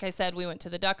 Then, like I said, we went to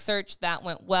the duck search. That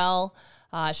went well.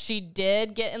 She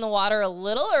did get in the water a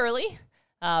little early,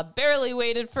 barely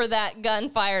waited for that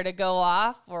gunfire to go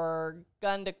off or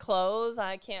gun to close.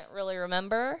 I can't really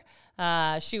remember.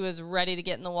 She was ready to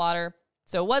get in the water.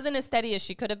 So it wasn't as steady as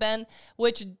she could have been,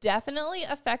 which definitely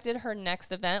affected her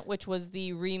next event, which was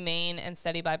the remain and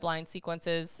steady by blind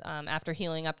sequences after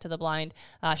healing up to the blind.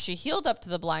 She healed up to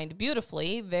the blind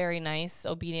beautifully. Very nice,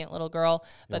 obedient little girl.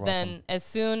 But then as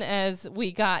soon as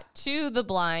we got to the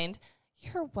blind,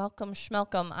 you're welcome,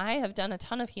 schmelcome. I have done a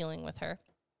ton of healing with her.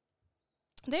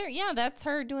 There, yeah, that's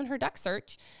her doing her duck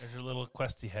search. There's her little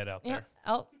questy head out there.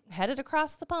 Out, headed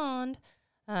across the pond.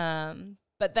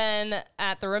 But then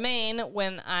at the remain,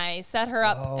 when I set her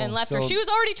up and left her, she was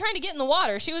already trying to get in the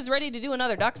water. She was ready to do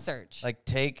another duck search. Like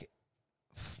take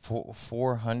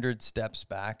 400 steps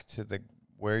back to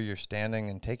where you're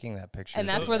standing and taking that picture. And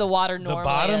that's where the water normally is. The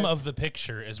bottom of the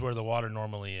picture is where the water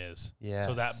normally is. Yeah.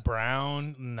 So that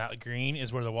brown and that green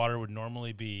is where the water would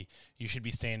normally be. You should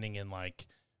be standing in like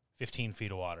 15 feet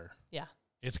of water. Yeah.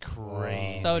 It's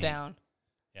crazy. So down.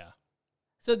 Yeah.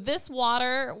 So this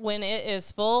water, when it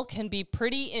is full, can be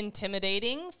pretty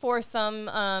intimidating for some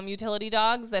utility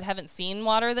dogs that haven't seen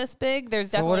water this big.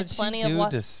 There's definitely plenty of water. So what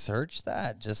did she do to search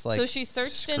that? Just like so she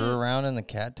searched screw around in the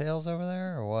cattails over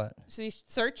there, or what? She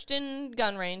searched in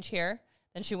gun range here.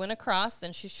 Then she went across.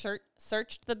 Then she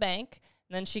searched the bank.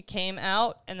 And then she came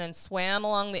out and then swam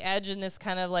along the edge in this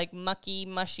kind of like mucky,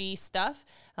 mushy stuff.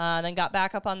 Then got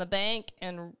back up on the bank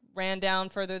and ran down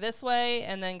further this way,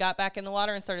 and then got back in the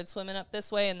water and started swimming up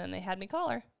this way, and then they had me call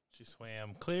her. She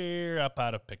swam clear up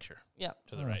out of picture. Yep.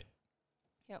 To the right.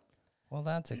 Yep. Well,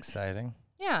 that's exciting.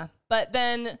 Yeah, but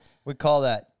then... We call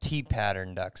that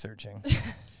T-pattern duck searching.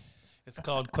 It's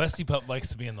called Questy Pup Likes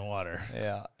to Be in the Water.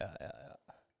 Yeah.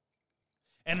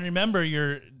 And remember,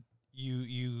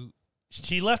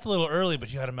 she left a little early,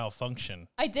 but you had a malfunction.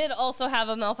 I did also have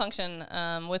a malfunction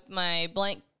with my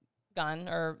blank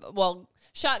gun,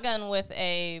 shotgun with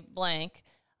a blank.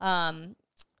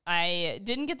 I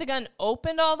didn't get the gun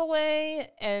opened all the way,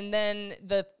 and then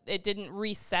it didn't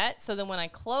reset. So then when I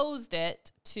closed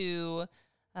it to...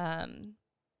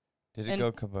 Did it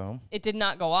go kaboom? It did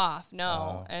not go off,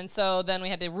 no. Oh. And so then we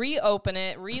had to reopen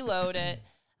it, reload it.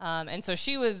 And so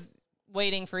she was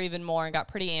waiting for even more and got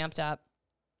pretty amped up.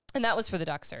 And that was for the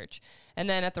duck search. And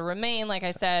then at the remain, like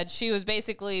I said, she was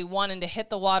basically wanting to hit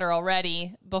the water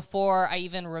already before I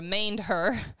even remained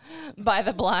her by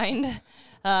the blind.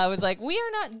 I was like, we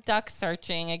are not duck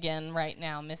searching again right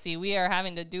now, Missy. We are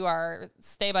having to do our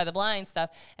stay by the blind stuff.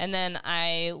 And then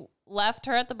I left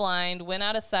her at the blind, went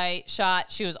out of sight,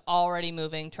 shot. She was already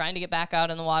moving, trying to get back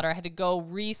out in the water. I had to go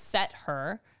reset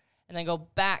her and then go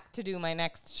back to do my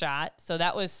next shot. So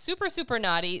that was super, super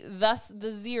naughty, thus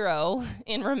the 0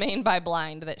 in remain by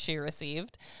blind that she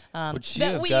received. Would she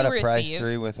have got a prize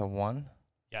 3 with a 1?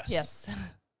 Yes.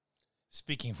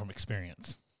 Speaking from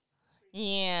experience.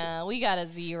 Yeah, we got a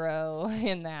 0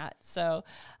 in that. So,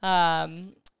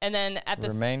 and then at the...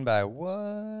 Remain by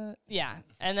what? Yeah,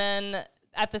 and then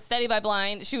at the steady by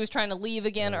blind, she was trying to leave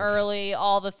again early,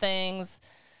 all the things.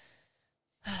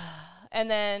 And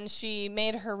then she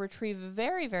made her retrieve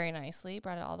very, very nicely,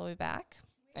 brought it all the way back.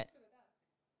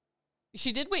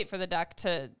 She did wait for the duck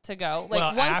to go. Like,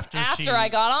 well, once after I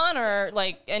got on her,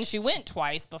 and she went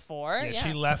twice before. Yeah,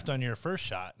 she left on your first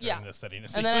shot during the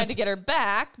steadiness sequence. And then I had to get her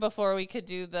back before we could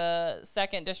do the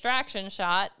second distraction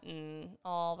shot and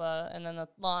then the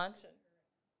launch.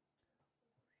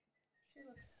 She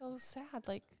looked so sad.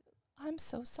 Like, I'm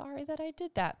so sorry that I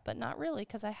did that, but not really,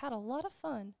 because I had a lot of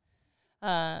fun.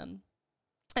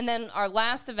 And then our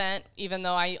last event, even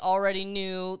though I already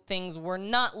knew things were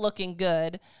not looking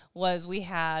good, was we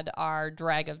had our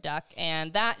drag of duck,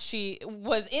 and that she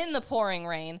was in the pouring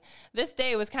rain. This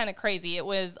day was kind of crazy. It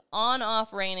was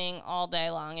on-off raining all day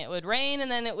long. It would rain,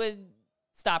 and then it would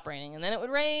stop raining. And then it would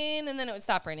rain, and then it would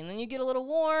stop raining. Then you get a little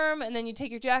warm, and then you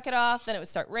take your jacket off. Then it would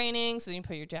start raining, so you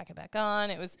put your jacket back on.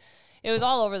 It was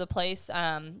all over the place,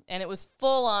 and it was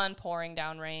full on pouring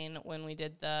down rain when we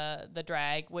did the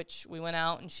drag, which we went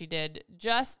out and she did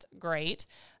just great.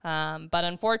 But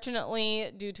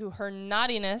unfortunately, due to her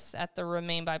naughtiness at the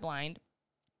Remain by Blind,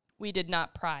 we did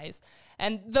not prize.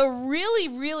 And the really,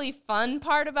 really fun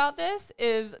part about this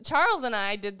is Charles and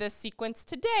I did this sequence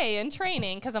today in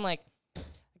training because I'm like, I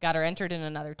got her entered in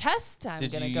another test. I'm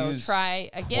going to go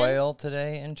try again. Quail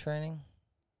today in training?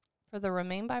 For the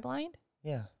Remain by Blind?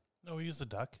 Yeah. No, we used the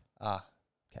duck. Ah,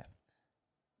 okay.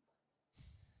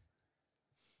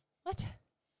 What?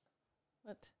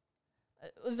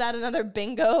 Was that another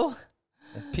bingo?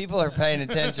 If people are paying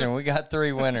attention, we got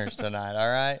 3 winners tonight, all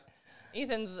right?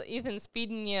 Ethan's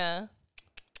feeding you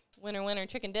winner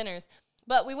chicken dinners.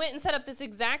 But we went and set up this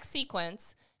exact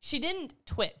sequence. She didn't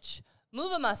twitch,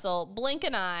 move a muscle, blink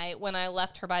an eye when I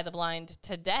left her by the blind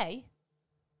today.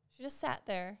 She just sat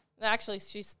there. Actually,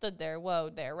 she stood there,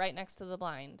 right next to the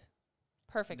blind.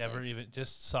 Perfectly. Never even,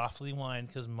 just softly whined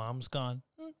because Mom's gone.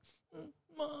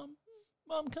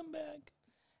 Mom, come back.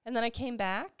 And then I came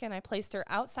back and I placed her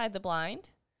outside the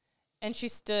blind, and she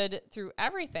stood through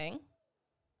everything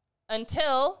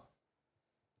until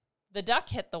the duck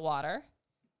hit the water,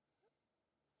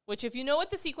 which if you know what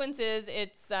the sequence is,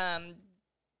 it's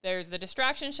there's the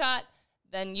distraction shot,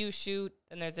 then you shoot,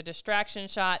 and there's a distraction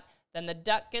shot, then the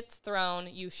duck gets thrown,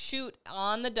 you shoot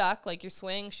on the duck like you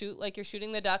swing, shoot like you're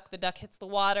shooting the duck hits the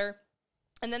water,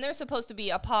 and then there's supposed to be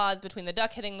a pause between the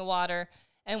duck hitting the water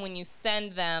and when you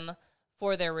send them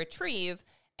for their retrieve,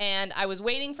 and I was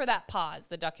waiting for that pause.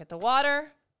 The duck hit the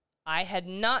water. I had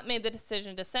not made the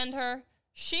decision to send her.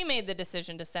 She made the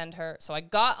decision to send her. So I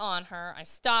got on her. I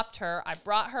stopped her. I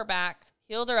brought her back,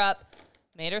 healed her up,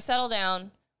 made her settle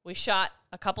down. We shot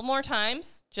a couple more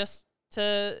times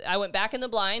I went back in the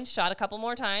blind, shot a couple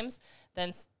more times.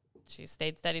 Then she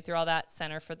stayed steady through all that,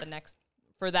 sent her for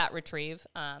that retrieve.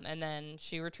 And then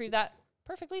she retrieved that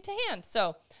perfectly to hand.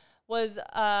 So was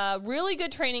a really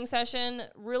good training session,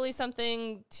 really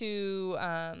something to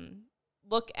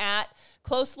look at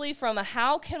closely from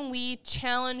how can we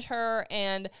challenge her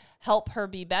and help her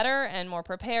be better and more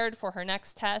prepared for her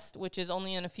next test, which is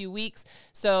only in a few weeks.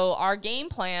 So our game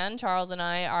plan, Charles and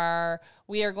I,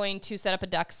 we are going to set up a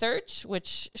duck search,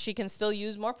 which she can still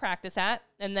use more practice at.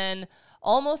 And then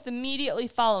almost immediately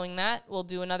following that, we'll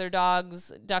do another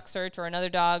dog's duck search or another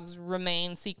dog's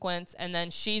remain sequence. And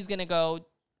then she's going to go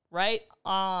right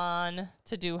on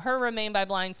to do her Remain by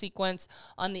Blind sequence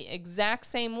on the exact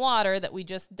same water that we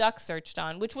just duck searched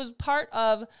on, which was part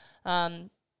of,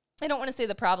 I don't want to say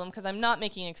the problem because I'm not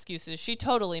making excuses. She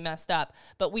totally messed up.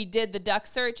 But we did the duck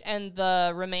search and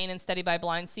the Remain and Steady by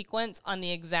Blind sequence on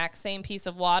the exact same piece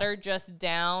of water, just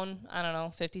down,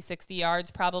 50, 60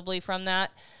 yards probably from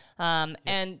that.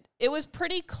 And it was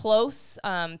pretty close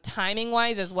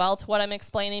timing-wise as well to what I'm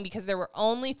explaining because there were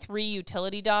only 3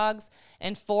 utility dogs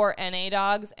and 4 NA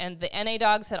dogs, and the NA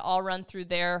dogs had all run through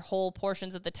their whole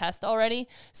portions of the test already,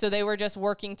 so they were just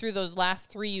working through those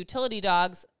last 3 utility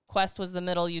dogs. Quest was the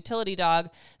middle utility dog,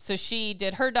 so she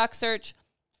did her duck search,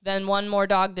 then one more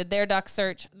dog did their duck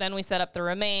search, then we set up the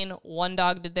Remain, one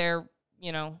dog did their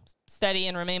Steady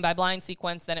and Remain by Blind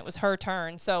sequence, then it was her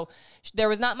turn. So there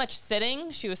was not much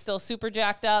sitting. She was still super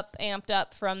jacked up, amped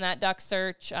up from that duck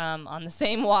search on the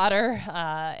same water.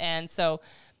 And so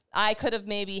I could have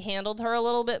maybe handled her a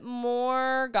little bit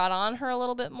more, got on her a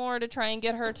little bit more to try and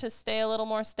get her to stay a little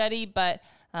more steady. But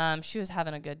she was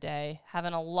having a good day,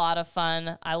 having a lot of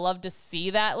fun. I love to see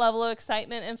that level of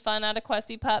excitement and fun out of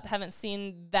Questy Pup. Haven't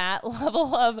seen that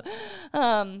level of...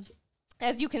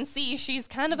 as you can see, she's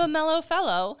kind of a mellow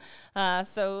fellow,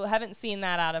 so haven't seen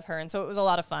that out of her, and so it was a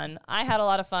lot of fun. I had a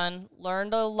lot of fun,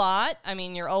 learned a lot. I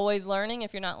mean, you're always learning.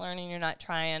 If you're not learning, you're not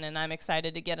trying, and I'm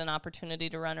excited to get an opportunity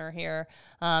to run her here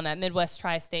at Midwest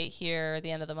Tri-State here at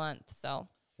the end of the month. So,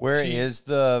 where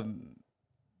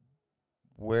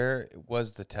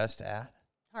was the test at?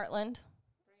 Heartland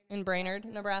in Brainerd,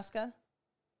 Nebraska.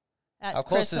 How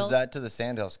close is that to the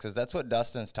Sandhills? Because that's what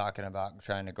Dustin's talking about,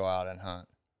 trying to go out and hunt.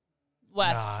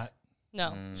 West.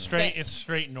 No. It's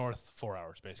straight north 4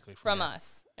 hours, basically. From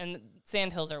us. And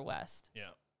Sandhills are west.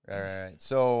 Yeah. Right.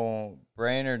 So,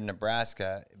 Brainerd,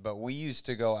 Nebraska, but we used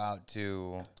to go out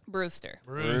to... Brewster,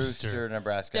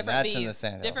 Nebraska. Different That's bees. in the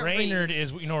Sandhills. Brainerd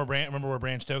is, remember where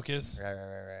Branch Oak is?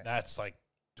 Right. That's like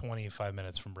 25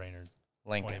 minutes from Brainerd.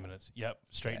 Lincoln. 20 minutes. Yep.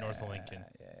 Straight north of Lincoln.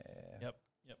 Yeah.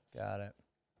 Yep. Got it.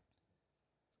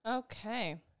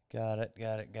 Okay. Got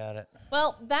it.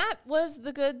 Well, that was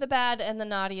the good, the bad, and the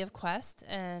naughty of Quest.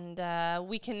 And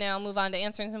we can now move on to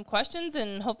answering some questions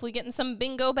and hopefully getting some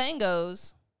bingo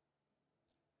bangos.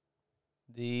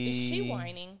 Is she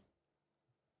whining?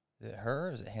 Is it her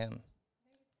or is it him?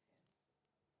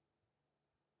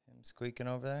 Him squeaking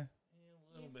over there?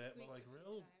 Yeah, a little bit, but like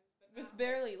real. It's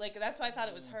barely, like, that's why I thought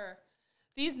it was her.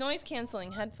 These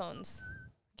noise-canceling headphones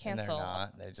cancel. And they're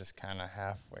not. They just kind of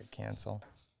halfway cancel.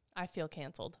 I feel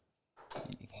canceled.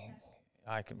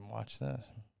 I can watch this.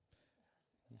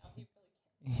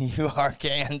 You are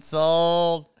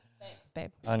canceled. Thanks,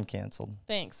 babe. Uncanceled.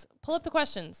 Thanks. Pull up the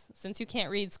questions since you can't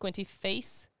read squinty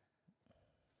face.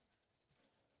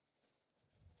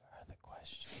 Where are the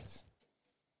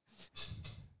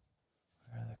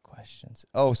questions?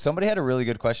 Oh, somebody had a really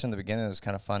good question in the beginning. It was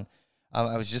kind of fun.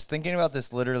 I was just thinking about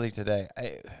this literally today.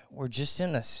 We're just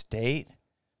in a state,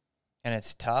 and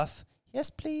it's tough. Yes,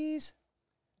 please.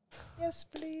 Yes,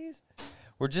 please.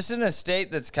 We're just in a state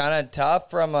that's kind of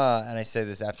tough from, and I say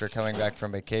this after coming back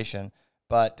from vacation,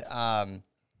 but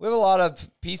we have a lot of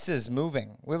pieces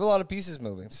moving.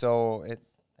 So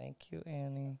thank you,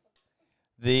 Annie.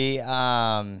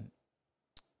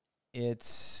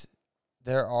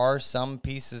 There are some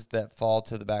pieces that fall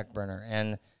to the back burner,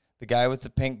 and the guy with the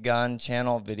pink gun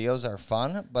channel videos are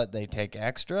fun, but they take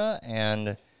extra,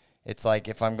 and it's like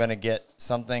if I'm going to get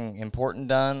something important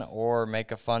done or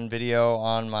make a fun video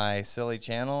on my silly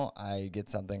channel, I get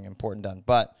something important done.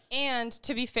 And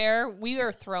to be fair, we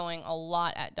are throwing a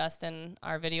lot at Dustin,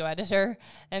 our video editor,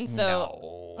 and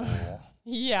so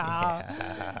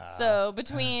yeah. So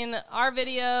between our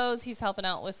videos, he's helping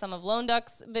out with some of Lone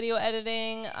Duck's video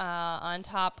editing, on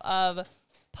top of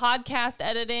podcast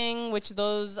editing, which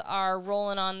those are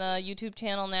rolling on the YouTube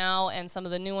channel now, and some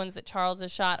of the new ones that Charles has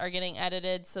shot are getting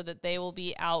edited so that they will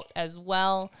be out as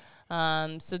well.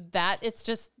 So that it's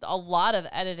just a lot of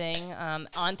editing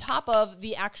on top of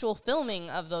the actual filming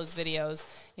of those videos.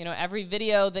 You know, every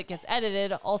video that gets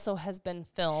edited also has been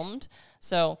filmed.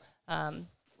 So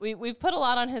we've put a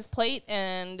lot on his plate,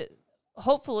 and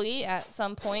hopefully at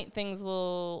some point things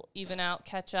will even out,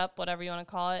 catch up, whatever you want to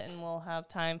call it, and we'll have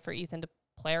time for Ethan to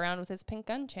play around with his pink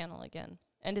gun channel again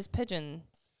and his pigeons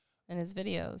and his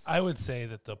videos. I would say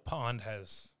that the pond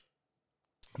has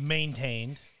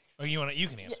maintained. Or you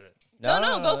can answer it.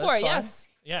 No, go for it. Fine. Yes.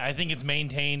 Yeah, I think it's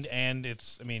maintained, and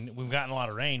we've gotten a lot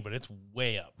of rain, but it's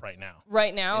way up right now.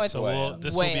 Right now, it's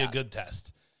this will be a good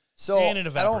test. So and an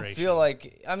I don't evaporation. feel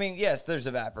like, yes, there's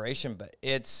evaporation, but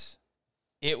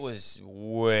it was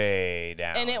way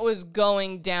down. And it was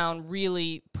going down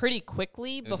really pretty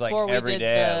quickly it was before like we every did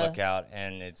day I look out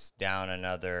and it's down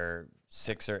another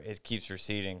it keeps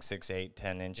receding 6, 8,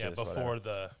 10 inches.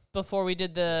 Yeah, before we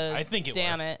did the I think it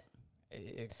damn worked.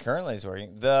 It currently is working.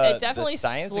 It The definitely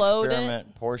science slowed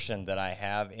experiment portion that I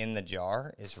have in the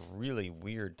jar is really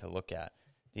weird to look at.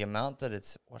 The amount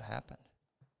that what happened?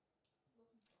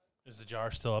 Is the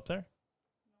jar still up there?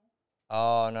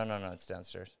 Oh, no, it's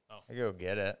downstairs. Oh. I go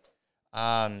get it.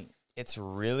 It's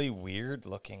really weird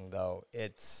looking, though.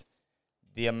 It's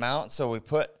the amount, so we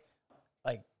put,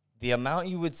 the amount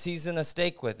you would season a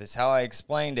steak with is how I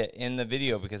explained it in the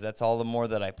video, because that's all the more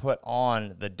that I put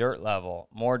on the dirt level.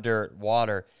 More dirt,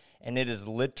 water, and it is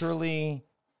literally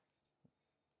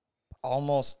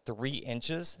almost 3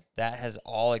 inches. That has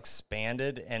all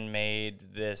expanded and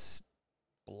made this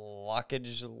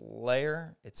blockage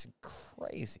layer. It's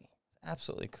crazy.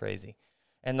 Absolutely crazy.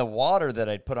 And the water that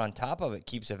I'd put on top of it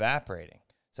keeps evaporating.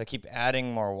 So I keep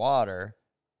adding more water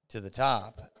to the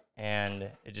top, and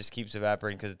it just keeps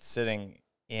evaporating because it's sitting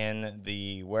in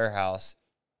the warehouse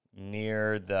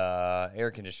near the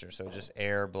air conditioner. So just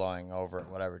air blowing over it,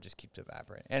 whatever, just keeps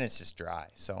evaporating. And it's just dry.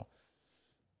 So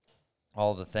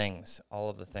all of the things.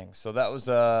 So that was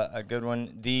a good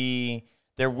one.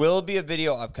 There will be a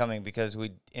video upcoming because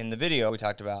in the video we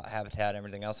talked about habitat and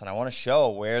everything else, and I want to show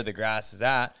where the grass is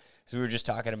at. So we were just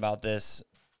talking about this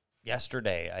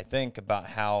yesterday, I think, about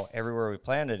how everywhere we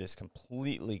planted is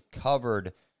completely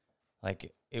covered,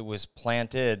 like it was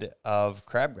planted of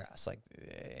crabgrass.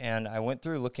 And I went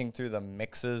through looking through the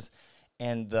mixes,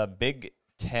 and the Big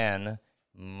 10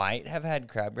 might have had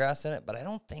crabgrass in it, but I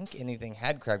don't think anything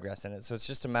had crabgrass in it. So it's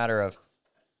just a matter of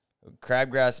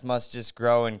crabgrass must just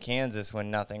grow in Kansas when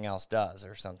nothing else does,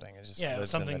 or something. It just It was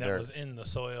something that dirt. was in the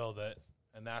soil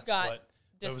and that's Got what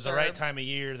disturbed. it was the right time of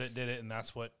year that did it, and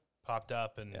that's what popped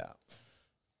up, and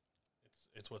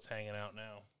it's what's hanging out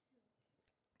now.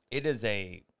 It is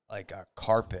a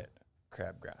carpet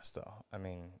crabgrass, though. I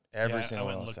mean, every single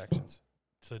one of those sections.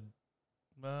 To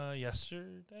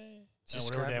yesterday, It's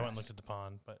just whatever day I went crabgrass. and looked at the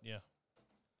pond, but yeah,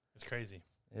 it's crazy.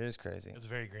 It is crazy. It's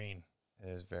very green. It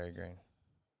is very green.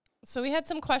 So we had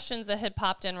some questions that had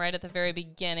popped in right at the very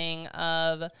beginning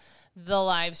of the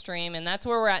live stream, and that's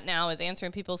where we're at now, is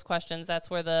answering people's questions.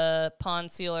 That's where the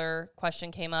pond sealer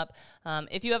question came up.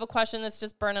 If you have a question that's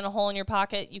just burning a hole in your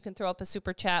pocket, you can throw up a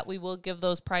super chat. We will give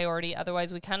those priority.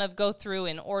 Otherwise, we kind of go through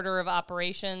in order of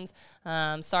operations.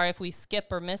 Sorry if we skip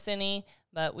or miss any,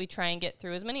 but we try and get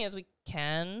through as many as we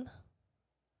can.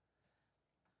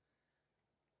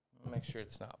 Make sure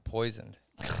it's not poisoned.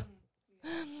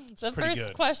 The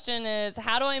first question is,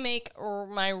 how do I make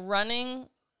my running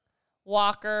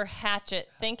walker hatchet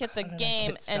think it's a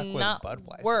game and not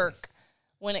work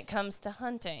when it comes to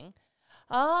hunting?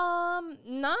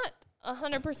 Not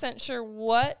 100% sure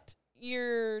what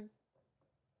you're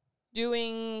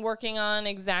working on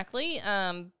exactly,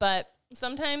 but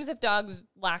sometimes if dogs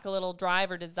lack a little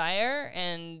drive or desire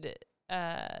and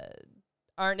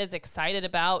aren't as excited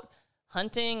about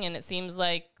hunting, and it seems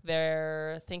like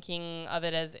they're thinking of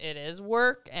it as it is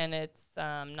work and it's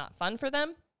not fun for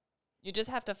them, you just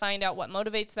have to find out what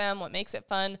motivates them, what makes it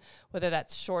fun, whether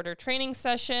that's shorter training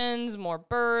sessions, more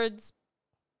birds,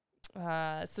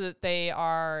 so that they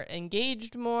are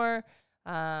engaged more.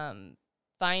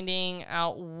 Finding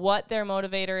out what their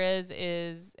motivator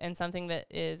is and something that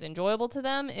is enjoyable to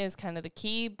them is kind of the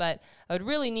key, but I would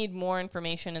really need more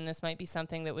information, and this might be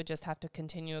something that would just have to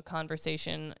continue a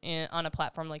conversation on a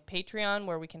platform like Patreon,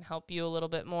 where we can help you a little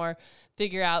bit more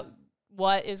figure out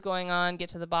what is going on, get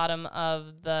to the bottom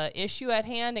of the issue at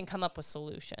hand, and come up with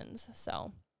solutions.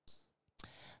 So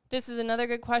this is another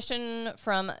good question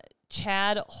from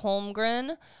Chad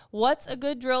Holmgren. What's a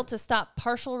good drill to stop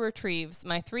partial retrieves?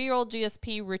 My 3-year-old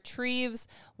GSP retrieves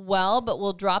well, but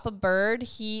will drop a bird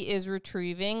he is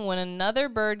retrieving when another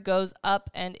bird goes up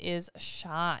and is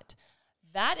shot.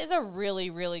 That is a really,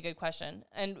 really good question,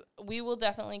 and we will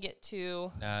definitely get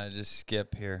to... Nah, just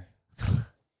skip here.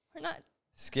 We're not...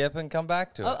 Skip and come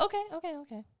back to it. Okay.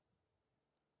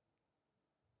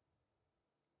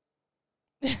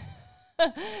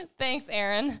 Thanks,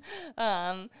 Aaron.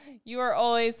 You are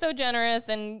always so generous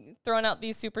and throwing out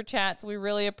these super chats. We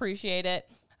really appreciate it.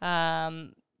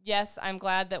 Yes, I'm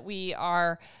glad that we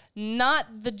are not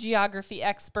the geography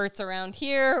experts around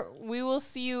here. We will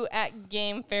see you at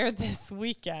Game Fair this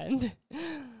weekend.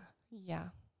 Yeah.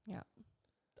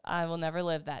 I will never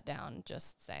live that down,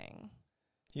 just saying.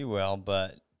 You will,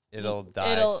 but it'll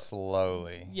die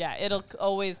slowly. Yeah, it'll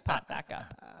always pop back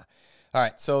up. All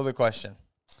right, so the question.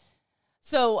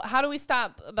 So how do we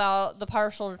stop about the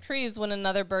partial retrieves when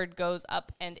another bird goes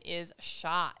up and is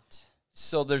shot?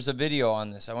 So there's a video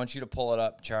on this. I want you to pull it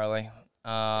up, Charlie.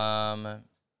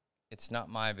 It's not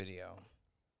my video.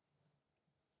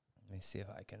 Let me see if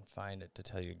I can find it to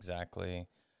tell you exactly.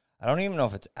 I don't even know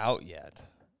if it's out yet.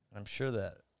 I'm sure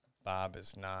that Bob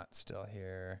is not still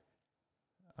here.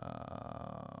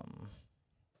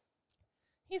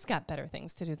 He's got better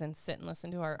things to do than sit and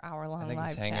listen to our hour-long live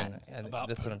he's hanging, chat.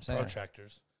 that's what I'm saying.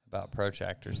 Protractors. About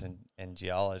protractors and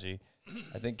geology.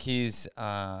 I think he's,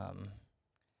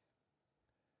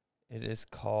 it is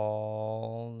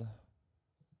called...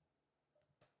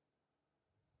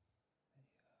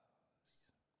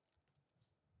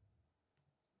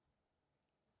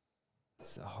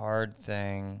 It's a hard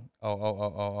thing.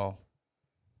 Oh.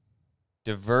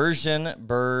 Diversion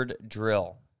bird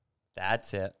drill.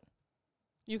 That's it.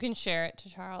 You can share it to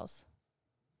Charles.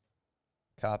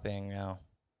 Copying now.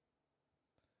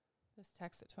 Just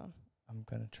text it to him. I'm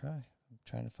going to try. I'm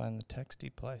trying to find the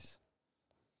texty place.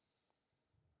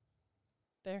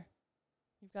 There.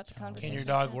 You've got the conversation. Can your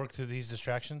dog work through these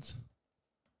distractions? Is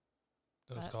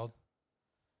that what it's called?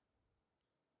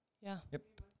 Yeah. Yep.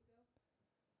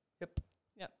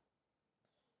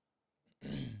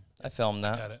 I filmed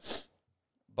that. Got it.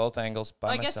 Both angles by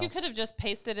myself. I guess you could have just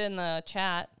pasted in the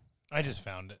chat. I just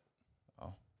found it.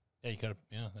 Oh. Yeah, you could have.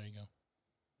 Yeah, there you go.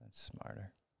 That's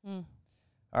smarter. Mm.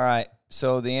 All right.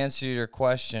 So the answer to your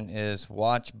question is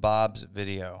watch Bob's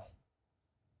video.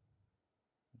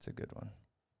 It's a good one.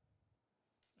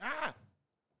 Ah!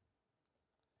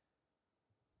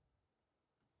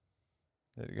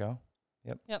 There you go.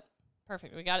 Yep.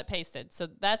 Perfect. We got it pasted. So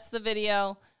that's the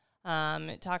video.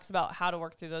 It talks about how to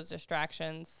work through those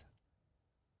distractions.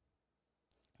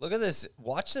 Look at this.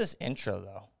 Watch this intro,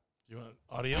 though. You want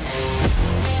audio?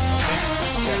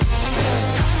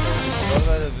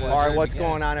 All right, what's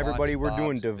going on, everybody? We're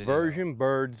doing diversion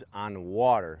birds on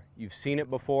water. You've seen it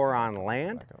before on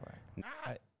land.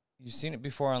 You've seen it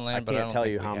before on land, I but I can't don't tell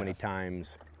think you we how have. many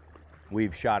times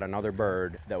we've shot another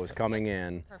bird that was coming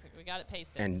in. Perfect. We got it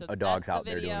pasted. And so a dog's that's out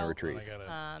the there doing a video. retrieve.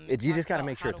 You You just got to about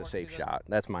make how sure to it's a work safe through those. shot.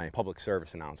 That's my public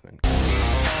service announcement.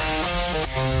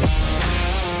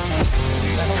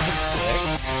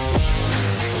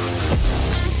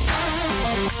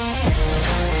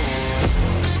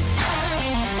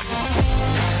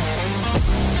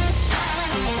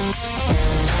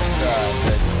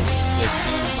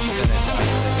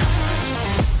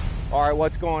 All right,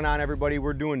 what's going on, everybody?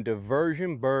 We're doing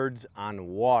diversion birds on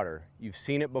water. You've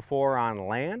seen it before on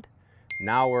land.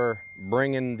 Now we're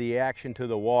bringing the action to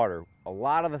the water. A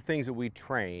lot of the things that we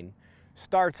train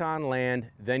starts on land,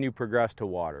 then you progress to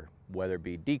water. Whether it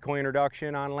be decoy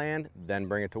introduction on land, then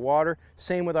bring it to water.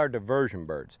 Same with our diversion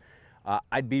birds.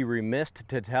 I'd be remiss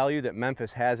to tell you that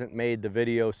Memphis hasn't made the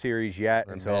video series yet,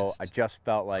 and so I just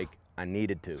felt like I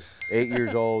needed to. 8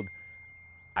 years old.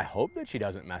 I hope that she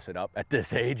doesn't mess it up at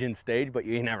this age and stage, but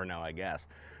you never know, I guess.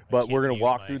 But we're gonna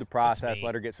walk through the process,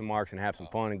 let her get some marks, and have some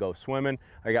fun and go swimming.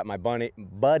 I got my buddy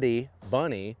Bunny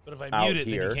But if I out mute it,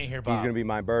 here. then you can't hear Bob. He's gonna be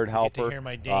my bird So you get to helper. hear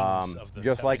my dings of the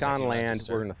Just like sound on effects land,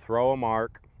 register. we're gonna throw a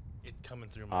mark. It coming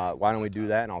through my Why don't we do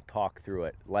that, and I'll talk through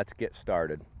it. Let's get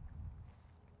started.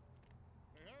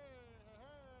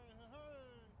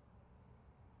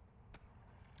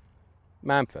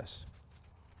 Memphis.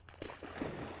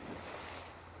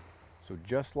 So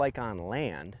just like on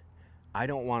land, I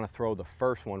don't want to throw the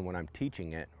first one when I'm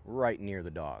teaching it right near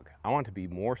the dog. I want it to be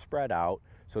more spread out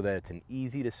so that it's an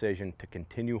easy decision to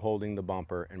continue holding the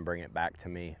bumper and bring it back to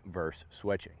me versus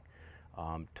switching.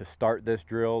 To start this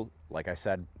drill, like I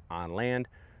said, on land,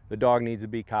 the dog needs to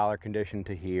be collar conditioned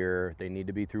to here. They need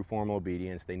to be through formal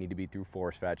obedience. They need to be through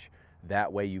force fetch.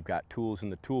 That way you've got tools in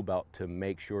the tool belt to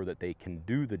make sure that they can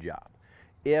do the job.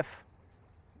 If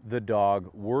the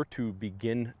dog were to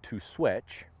begin to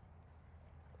switch,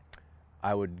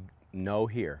 I would no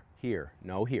here,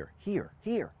 no here,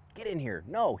 here, get in here,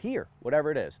 no here, whatever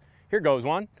it is. Here goes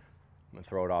one. I'm gonna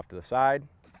throw it off to the side.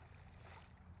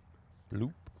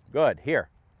 Bloop. Good, here.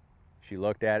 She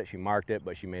looked at it, she marked it,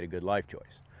 but she made a good life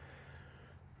choice.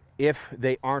 If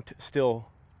they aren't still,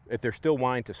 if they're still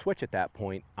wanting to switch at that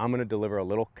point, I'm gonna deliver a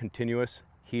little continuous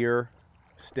here,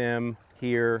 stem,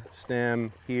 here,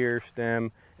 stem,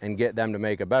 and get them to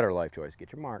make a better life choice.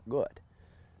 Get your mark, good.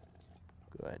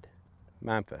 Good.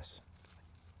 Memphis.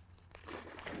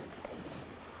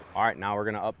 All right, now we're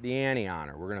gonna up the ante on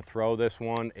her. We're gonna throw this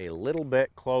one a little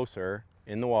bit closer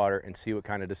in the water and see what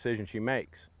kind of decision she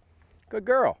makes. Good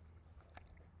girl.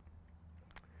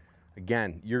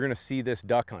 Again, you're gonna see this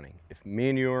duck hunting. If me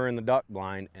and you are in the duck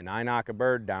blind and I knock a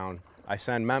bird down, I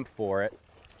send Memp for it,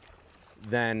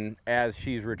 then as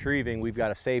she's retrieving, we've got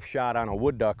a safe shot on a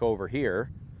wood duck over here.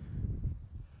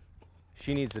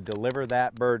 She needs to deliver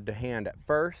that bird to hand at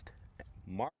first.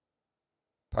 Mark.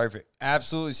 Perfect.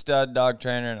 Absolutely stud dog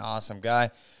trainer and awesome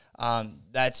guy.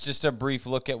 That's just a brief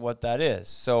look at what that is.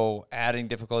 So adding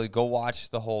difficulty, go watch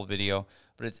the whole video,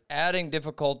 but it's adding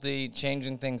difficulty,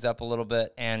 changing things up a little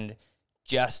bit, and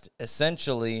just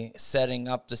essentially setting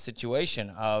up the situation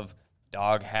of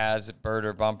dog has bird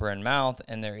or bumper in mouth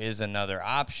and there is another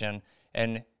option,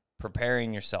 and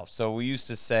preparing yourself. So we used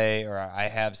to say, or I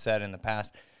have said in the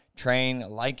past, train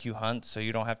like you hunt so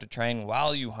you don't have to train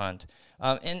while you hunt.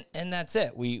 And that's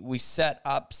it. We set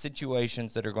up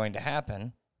situations that are going to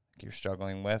happen, you're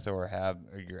struggling with or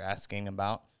you're asking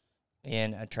about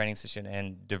in a training session,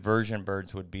 and diversion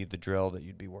birds would be the drill that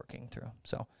you'd be working through.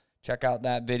 So check out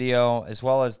that video as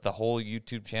well as the whole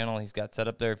YouTube channel he's got set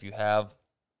up there. If you have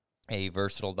a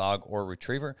versatile dog or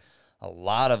retriever, a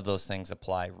lot of those things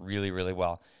apply really, really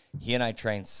well. He and I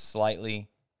train slightly,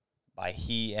 by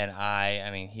he and I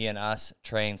mean he and us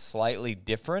train slightly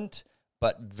different,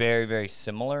 but very, very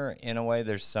similar in a way.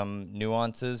 There's some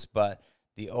nuances, but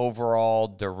the overall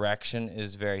direction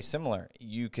is very similar.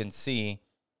 You can see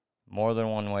more than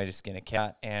one way to skin a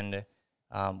cat, and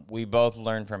we both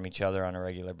learn from each other on a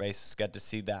regular basis. Got to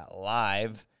see that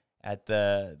live at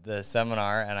the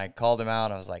seminar, and I called him out.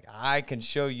 And I was like, I can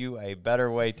show you a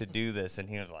better way to do this. And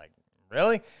he was like,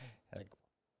 really? Like,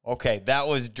 okay, that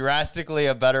was drastically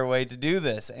a better way to do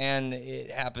this. And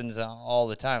it happens all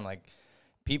the time. Like,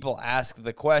 people ask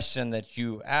the question that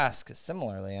you ask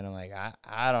similarly, and I'm like,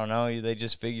 I don't know. They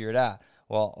just figure it out.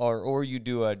 Well, or you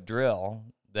do a drill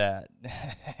that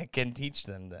can teach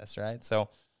them this, right? So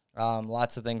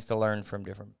lots of things to learn from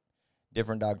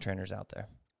different dog trainers out there.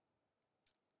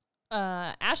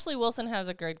 Ashley Wilson has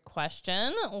a great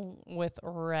question with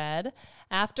red.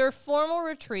 After formal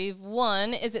retrieve,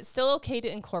 1, is it still okay to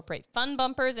incorporate fun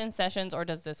bumpers in sessions, or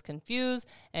does this confuse?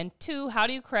 And 2, how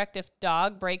do you correct if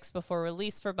dog breaks before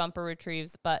release for bumper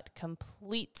retrieves but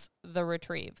completes the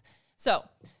retrieve? So,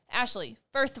 Ashley,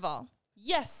 first of all,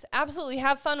 yes, absolutely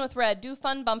have fun with Red. Do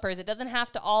fun bumpers. It doesn't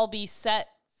have to all be set,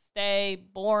 stay,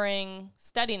 boring,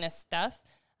 steadiness stuff.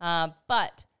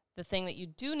 But the thing that you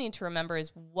do need to remember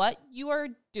is what you are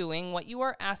doing, what you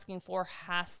are asking for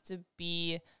has to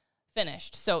be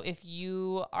finished. So if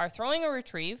you are throwing a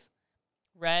retrieve,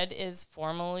 Red is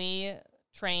formally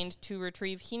trained to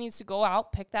retrieve. He needs to go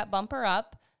out, pick that bumper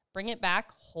up, bring it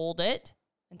back, hold it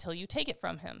until you take it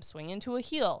from him. Swing into a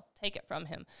heel, take it from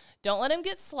him. Don't let him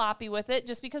get sloppy with it.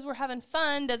 Just because we're having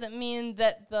fun doesn't mean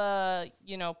that the,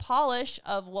 polish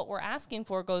of what we're asking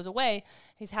for goes away.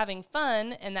 He's having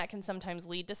fun, and that can sometimes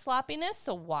lead to sloppiness,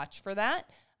 so watch for that.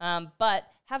 But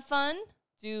have fun.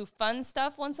 Do fun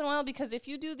stuff once in a while, because if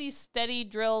you do these steady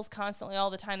drills constantly all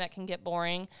the time, that can get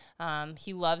boring.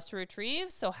 He loves to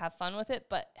retrieve, so have fun with it,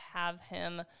 but have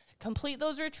him complete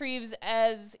those retrieves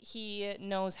as he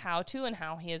knows how to and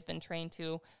how he has been trained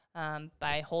to,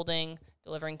 by holding,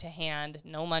 delivering to hand,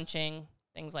 no munching,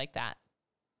 things like that.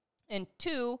 And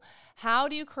 2, how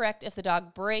do you correct if the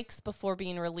dog breaks before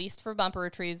being released for bumper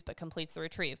retrieves but completes the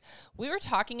retrieve? We were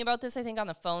talking about this, I think, on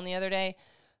the phone the other day.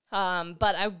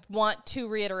 But I want to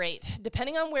reiterate,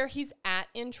 depending on where he's at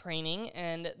in training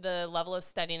and the level of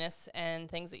steadiness and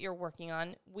things that you're working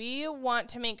on, we want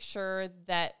to make sure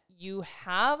that you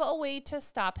have a way to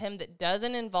stop him that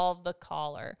doesn't involve the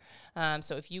collar.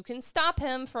 So if you can stop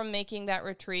him from making that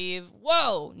retrieve,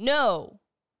 whoa, no,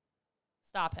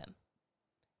 stop him.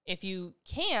 If you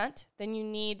can't, then you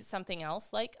need something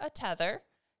else like a tether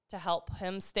to help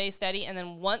him stay steady. And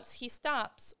then once he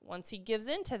stops, once he gives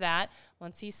into that,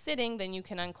 once he's sitting, then you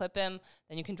can unclip him,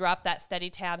 then you can drop that steady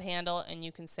tab handle and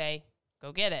you can say,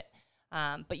 go get it.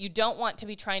 But you don't want to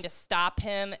be trying to stop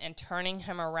him and turning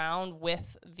him around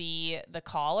with the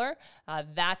collar.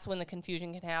 That's when the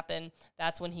confusion can happen.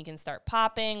 That's when he can start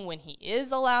popping, when he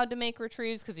is allowed to make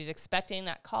retrieves because he's expecting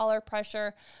that collar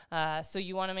pressure. So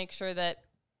you want to make sure that,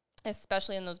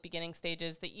 especially in those beginning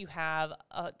stages, that you have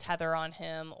a tether on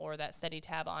him or that steady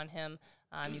tab on him.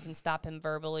 You can stop him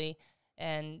verbally.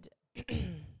 And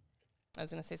I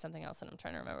was going to say something else, and I'm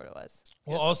trying to remember what it was.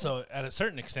 Well, also, at a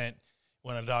certain extent,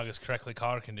 when a dog is correctly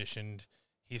collar conditioned,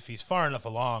 if he's far enough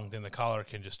along, then the collar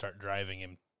can just start driving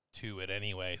him to it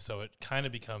anyway. So it kind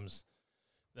of becomes...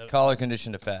 collar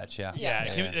conditioned to fetch, yeah.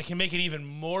 It can make it even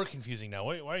more confusing now.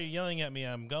 Why are you yelling at me?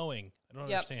 I'm going. I don't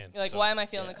understand. You're like, why am I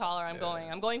feeling the collar? I'm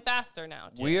going faster now.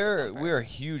 We're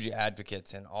huge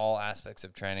advocates in all aspects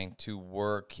of training to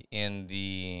work in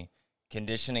the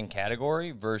conditioning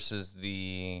category versus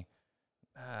the,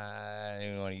 I don't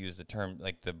even want to use the term,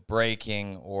 like the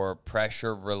braking or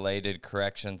pressure related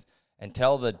corrections,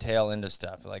 until the tail end of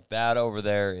stuff. Like that over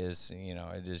there is,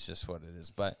 it is just what it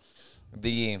is. But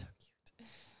the, so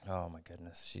oh my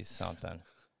goodness, she's something.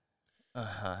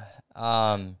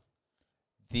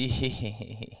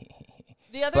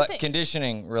 The other thing,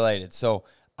 conditioning related. So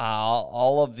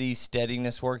all of the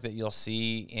steadiness work that you'll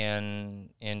see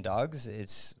in dogs,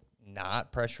 it's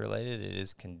not pressure related. It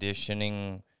is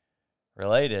conditioning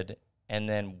related. And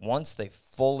then once they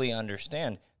fully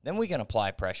understand, then we can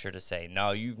apply pressure to say,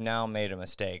 no, you've now made a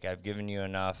mistake. I've given you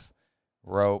enough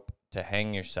rope to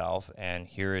hang yourself, and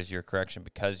here is your correction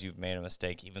because you've made a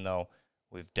mistake, even though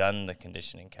we've done the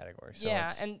conditioning category. So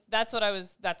and that's the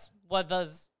words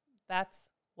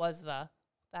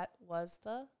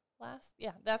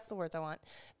I want.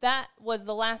 That was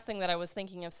the last thing that I was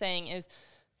thinking of saying is,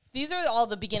 these are all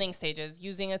the beginning stages,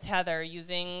 using a tether,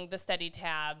 using the steady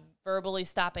tab, verbally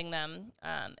stopping them.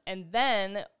 And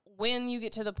then when you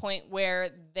get to the point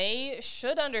where they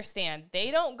should understand,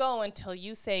 they don't go until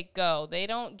you say go. They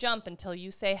don't jump until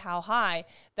you say how high.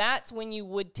 That's when you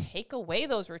would take away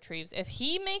those retrieves. If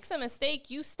he makes a mistake,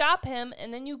 you stop him,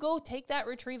 and then you go take that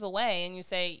retrieve away, and you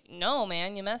say, no,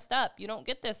 man, you messed up. You don't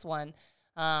get this one.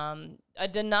 A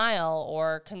denial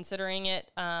or considering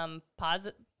it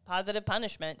positive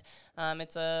punishment.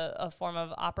 It's a form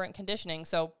of operant conditioning.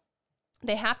 So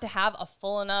they have to have a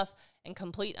full enough and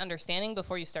complete understanding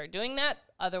before you start doing that.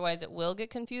 Otherwise, it will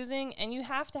get confusing. And you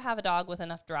have to have a dog with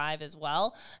enough drive as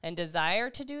well and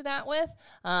desire to do that with.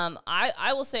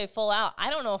 I will say full out, I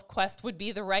don't know if Quest would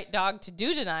be the right dog to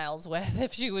do denials with.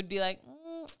 If she would be like,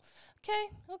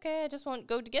 okay, I just won't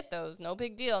go to get those. No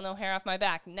big deal, no hair off my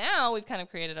back. Now we've kind of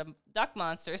created a duck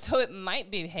monster, so it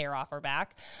might be hair off her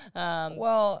back.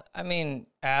 Well, I mean,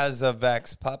 as a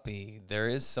Vex puppy, there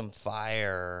is some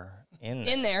fire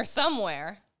in there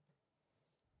somewhere.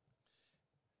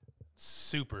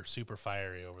 Super, super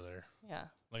fiery over there. Yeah.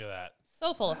 Look at that.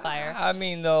 So full of fire. I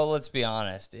mean, though, let's be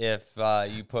honest. If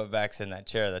you put Vex in that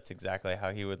chair, that's exactly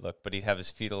how he would look. But he'd have his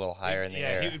feet a little higher in the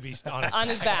air. Yeah, he would be on his on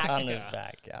his back. On his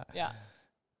back, yeah. Yeah.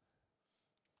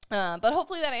 But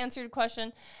hopefully that answered your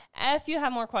question. If you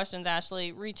have more questions,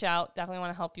 Ashley, reach out. Definitely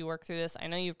want to help you work through this. I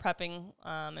know you're prepping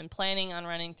and planning on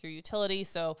running through utility,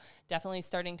 so definitely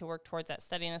starting to work towards that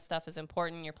steadiness stuff is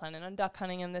important. You're planning on duck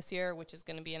hunting him this year, which is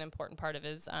going to be an important part of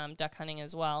his duck hunting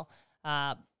as well.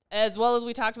 As well as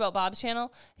we talked about Bob's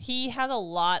channel, he has a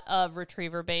lot of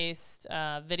retriever-based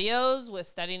videos with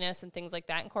steadiness and things like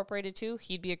that incorporated too.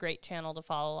 He'd be a great channel to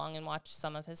follow along and watch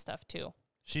some of his stuff too.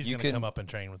 She's going to come up and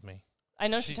train with me. I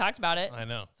know she talked about it. I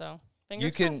know. So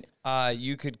fingers crossed.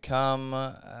 You could come. What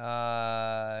was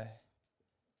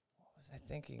I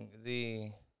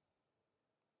thinking?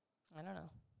 I don't know.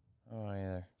 Oh,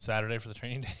 either. Saturday for the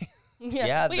training day.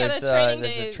 Yeah, there's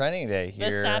a training day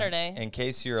here this Saturday. In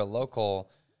case you're a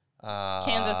local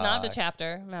Kansas NAVHDA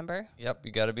chapter member. Yep,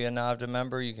 you got to be a NAVHDA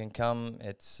member. You can come.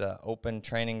 It's open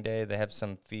training day. They have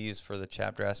some fees for the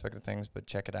chapter aspect of things, but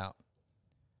check it out.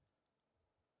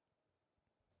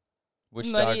 Which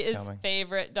Muddy dog's is coming?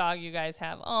 Favorite dog you guys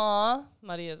have. Aw,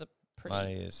 Muddy is a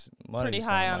pretty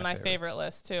high on my favorite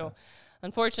list too. Yeah.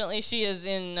 Unfortunately, she is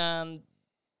in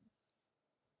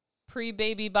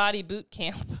pre-baby body boot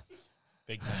camp.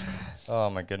 Big time. Oh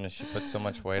my goodness, she put so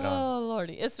much weight on. Oh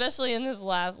lordy, especially in this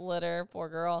last litter, poor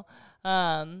girl.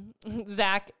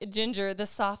 Zach, Ginger, the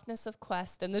softness of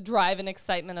Quest and the drive and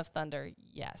excitement of Thunder.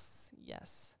 Yes.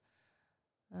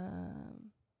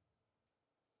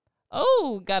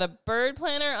 Oh, got a bird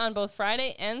planner on both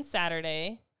Friday and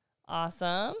Saturday.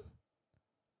 Awesome.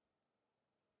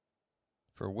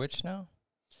 For which now?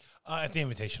 At the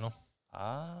Invitational.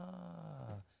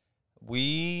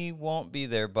 We won't be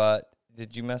there, but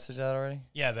did you message that already?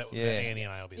 Yeah, Annie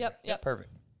and I will be there. Yep.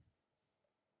 Perfect.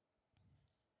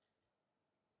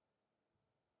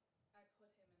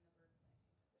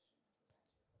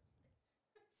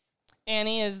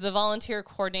 Annie is the volunteer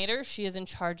coordinator. She is in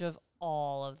charge of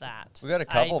all of that. We got a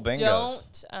couple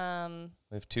bingos.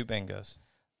 We have 2 bingos.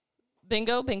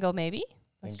 Bingo, maybe.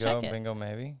 Let's check it. Bingo,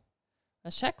 maybe.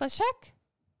 Let's check. What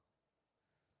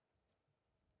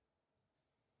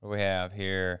do we have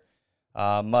here?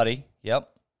 Muddy, yep.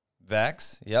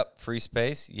 Vex, yep. Free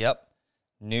Space, yep.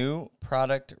 New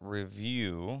product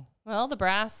review. Well, the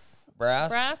brass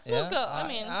will go.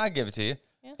 I'll give it to you.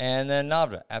 Yeah. And then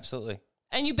NAVHDA, absolutely.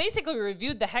 And you basically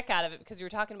reviewed the heck out of it because you were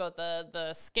talking about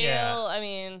the scale. Yeah. I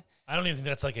mean, I don't even think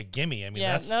that's like a gimme.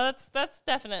 that's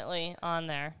definitely on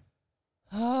there.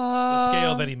 The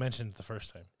scale that he mentioned the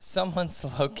first time. Someone's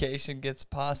location gets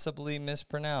possibly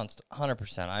mispronounced.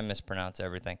 100%. I mispronounce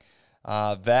everything.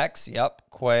 Vex, yep.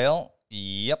 Quail,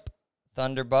 yep.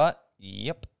 Thunderbutt,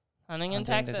 yep. Hunting in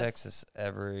Texas. Texas.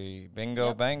 Every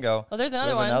bingo, bango. Well, there's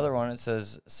another one. Another one. It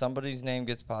says somebody's name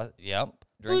gets yep.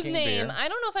 Whose Drinking name? beer. I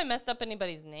don't know if I messed up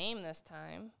anybody's name this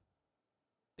time.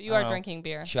 But you are drinking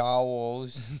beer.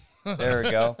 Chowos. There we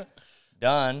go.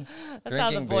 Done. That's drinking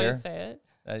how the beer. boys say it.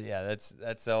 Yeah,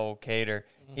 that's the old cater.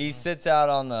 He sits out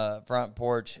on the front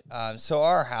porch. So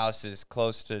our house is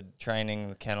close to training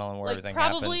the kennel and where everything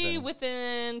happens. Probably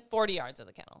within 40 yards of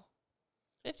the kennel.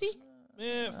 50?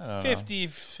 Yeah, 50,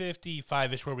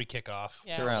 55-ish where we kick off.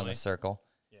 It's around the circle.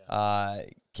 Yeah.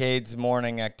 Cade's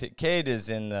morning activity. Cade is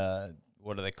in the,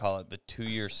 what do they call it, the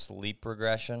 2-year sleep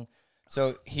regression.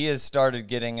 So he has started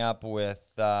getting up with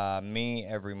me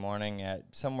every morning at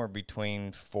somewhere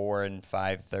between 4 and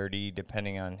 5:30,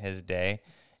 depending on his day.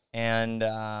 And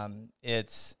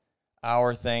it's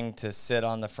our thing to sit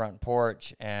on the front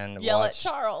porch and yell watch, at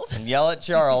Charles. And yell at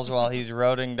Charles while he's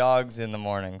roading dogs in the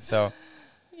morning. So,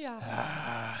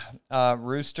 yeah.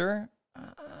 Rooster.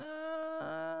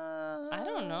 I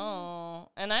don't know.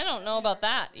 And I don't know about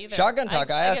that either. Shotgun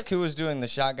talk. I asked who was doing the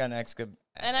shotgun exhibition.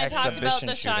 And I talked about the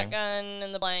shooting. shotgun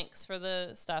and the blanks for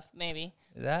the stuff, maybe.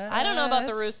 I don't know about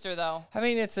the rooster, though. I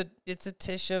mean, it's a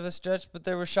tish of a stretch, but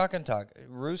there was shotgun talk.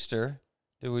 Rooster.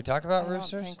 Did we talk about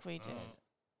roosters? I don't think we did.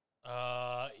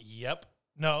 Yep.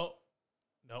 No,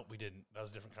 we didn't. That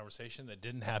was a different conversation that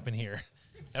didn't happen here.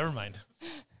 Never mind.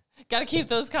 Got to keep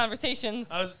those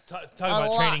conversations. I was talking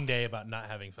about training day about not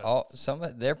having pheasants. Oh,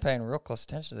 they're paying real close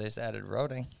attention. They just added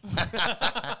roading.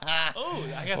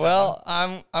 I got well,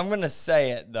 I'm gonna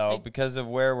say it though because of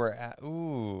where we're at.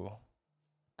 Ooh.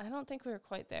 I don't think we were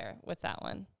quite there with that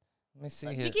one. Let me see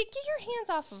here. Get your hands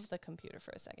off of the computer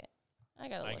for a second. I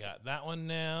got that one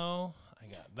now.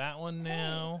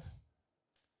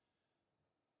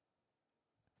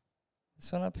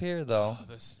 This one up here, though. Oh,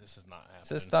 this is not happening. It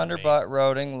says Thunderbutt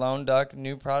Roading, Lone Duck,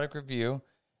 new product review.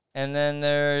 And then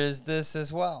there is this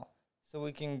as well. So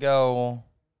we can go.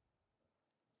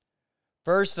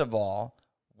 First of all,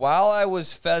 while I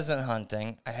was pheasant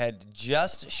hunting, I had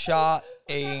just shot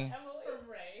a.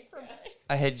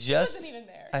 I had just. He wasn't even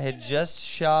there. I had just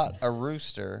shot a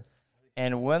rooster,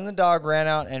 and when the dog ran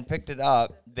out and picked it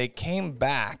up, they came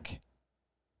back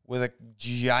with a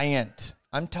giant,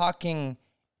 I'm talking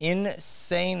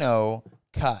insano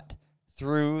cut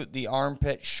through the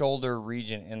armpit shoulder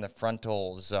region in the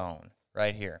frontal zone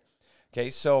right here. Okay,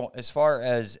 so as far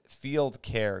as field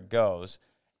care goes,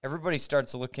 everybody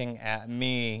starts looking at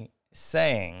me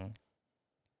saying,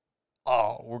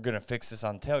 oh, we're going to fix this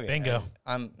on tailgate. Bingo.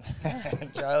 I'm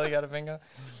Charlie got a bingo.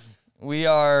 There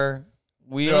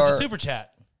was a super chat.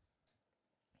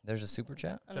 There's a super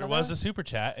chat? There was a super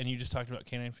chat, and you just talked about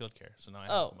canine field care. So now I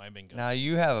have my bingo. Now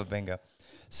you have a bingo.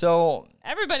 So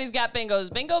everybody's got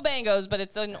bingos, bingo bangos, but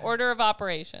it's an order of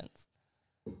operations.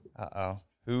 Uh-oh.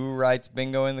 Who writes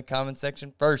bingo in the comment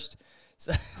section first?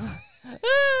 So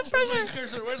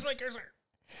Where's my cursor?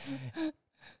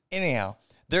 Anyhow,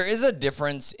 there is a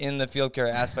difference in the field care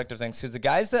aspect of things because the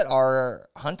guys that are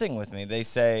hunting with me, they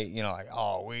say, you know, like,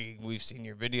 oh, we've seen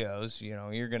your videos. You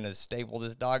know, you're going to staple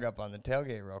this dog up on the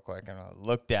tailgate real quick. And I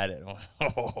looked at it and went,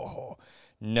 oh,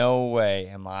 no way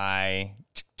am I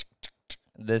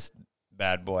this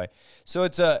bad boy. So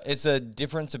it's a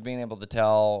difference of being able to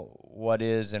tell what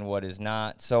is and what is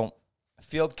not. So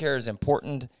field care is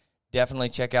important. Definitely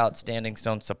check out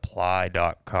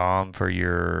standingstonesupply.com for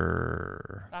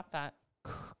your Stop that.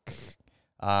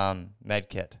 Med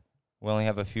kit. We only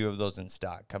have a few of those in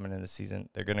stock coming in the season.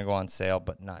 They're going to go on sale,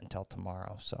 but not until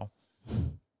tomorrow. So,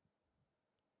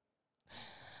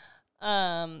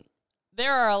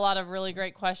 there are a lot of really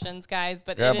great questions, guys.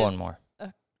 But grab one more.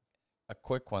 A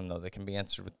quick one though that can be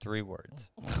answered with 3 words.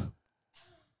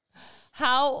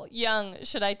 How young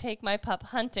should I take my pup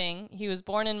hunting? He was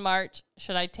born in March.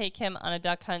 Should I take him on a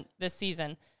duck hunt this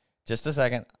season? Just a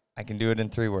second. I can do it in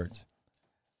 3 words.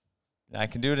 I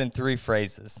can do it in 3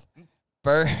 phrases.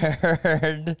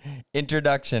 Bird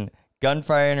introduction,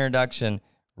 gunfire introduction,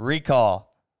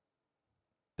 recall.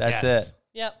 That's it.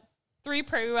 Yep. 3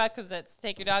 prerequisites to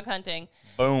take your dog hunting.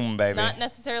 Boom, baby. Not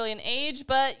necessarily an age,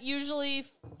 but usually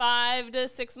 5 to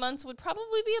 6 months would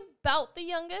probably be about the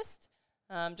youngest,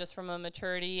 just from a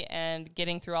maturity and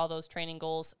getting through all those training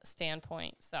goals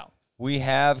standpoint. So we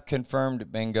have confirmed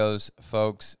bingos,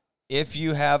 folks. If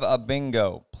you have a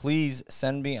bingo, please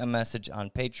send me a message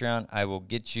on Patreon. I will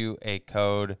get you a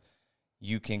code.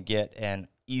 You can get an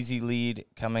easy lead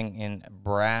coming in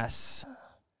brass.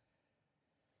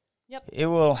 Yep. It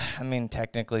will, I mean,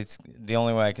 technically, it's the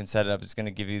only way I can set it up is going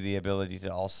to give you the ability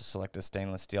to also select a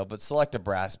stainless steel, but select a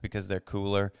brass because they're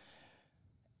cooler.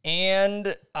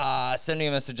 And send me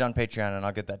a message on Patreon, and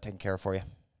I'll get that taken care of for you.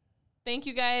 Thank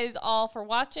you guys all for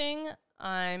watching.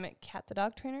 I'm Kat the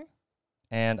dog trainer.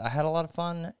 And I had a lot of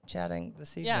fun chatting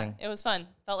this evening. Yeah, it was fun.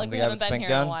 Felt like I'm we the guy haven't with the been pink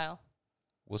here in gun. a while.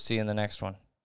 We'll see you in the next one.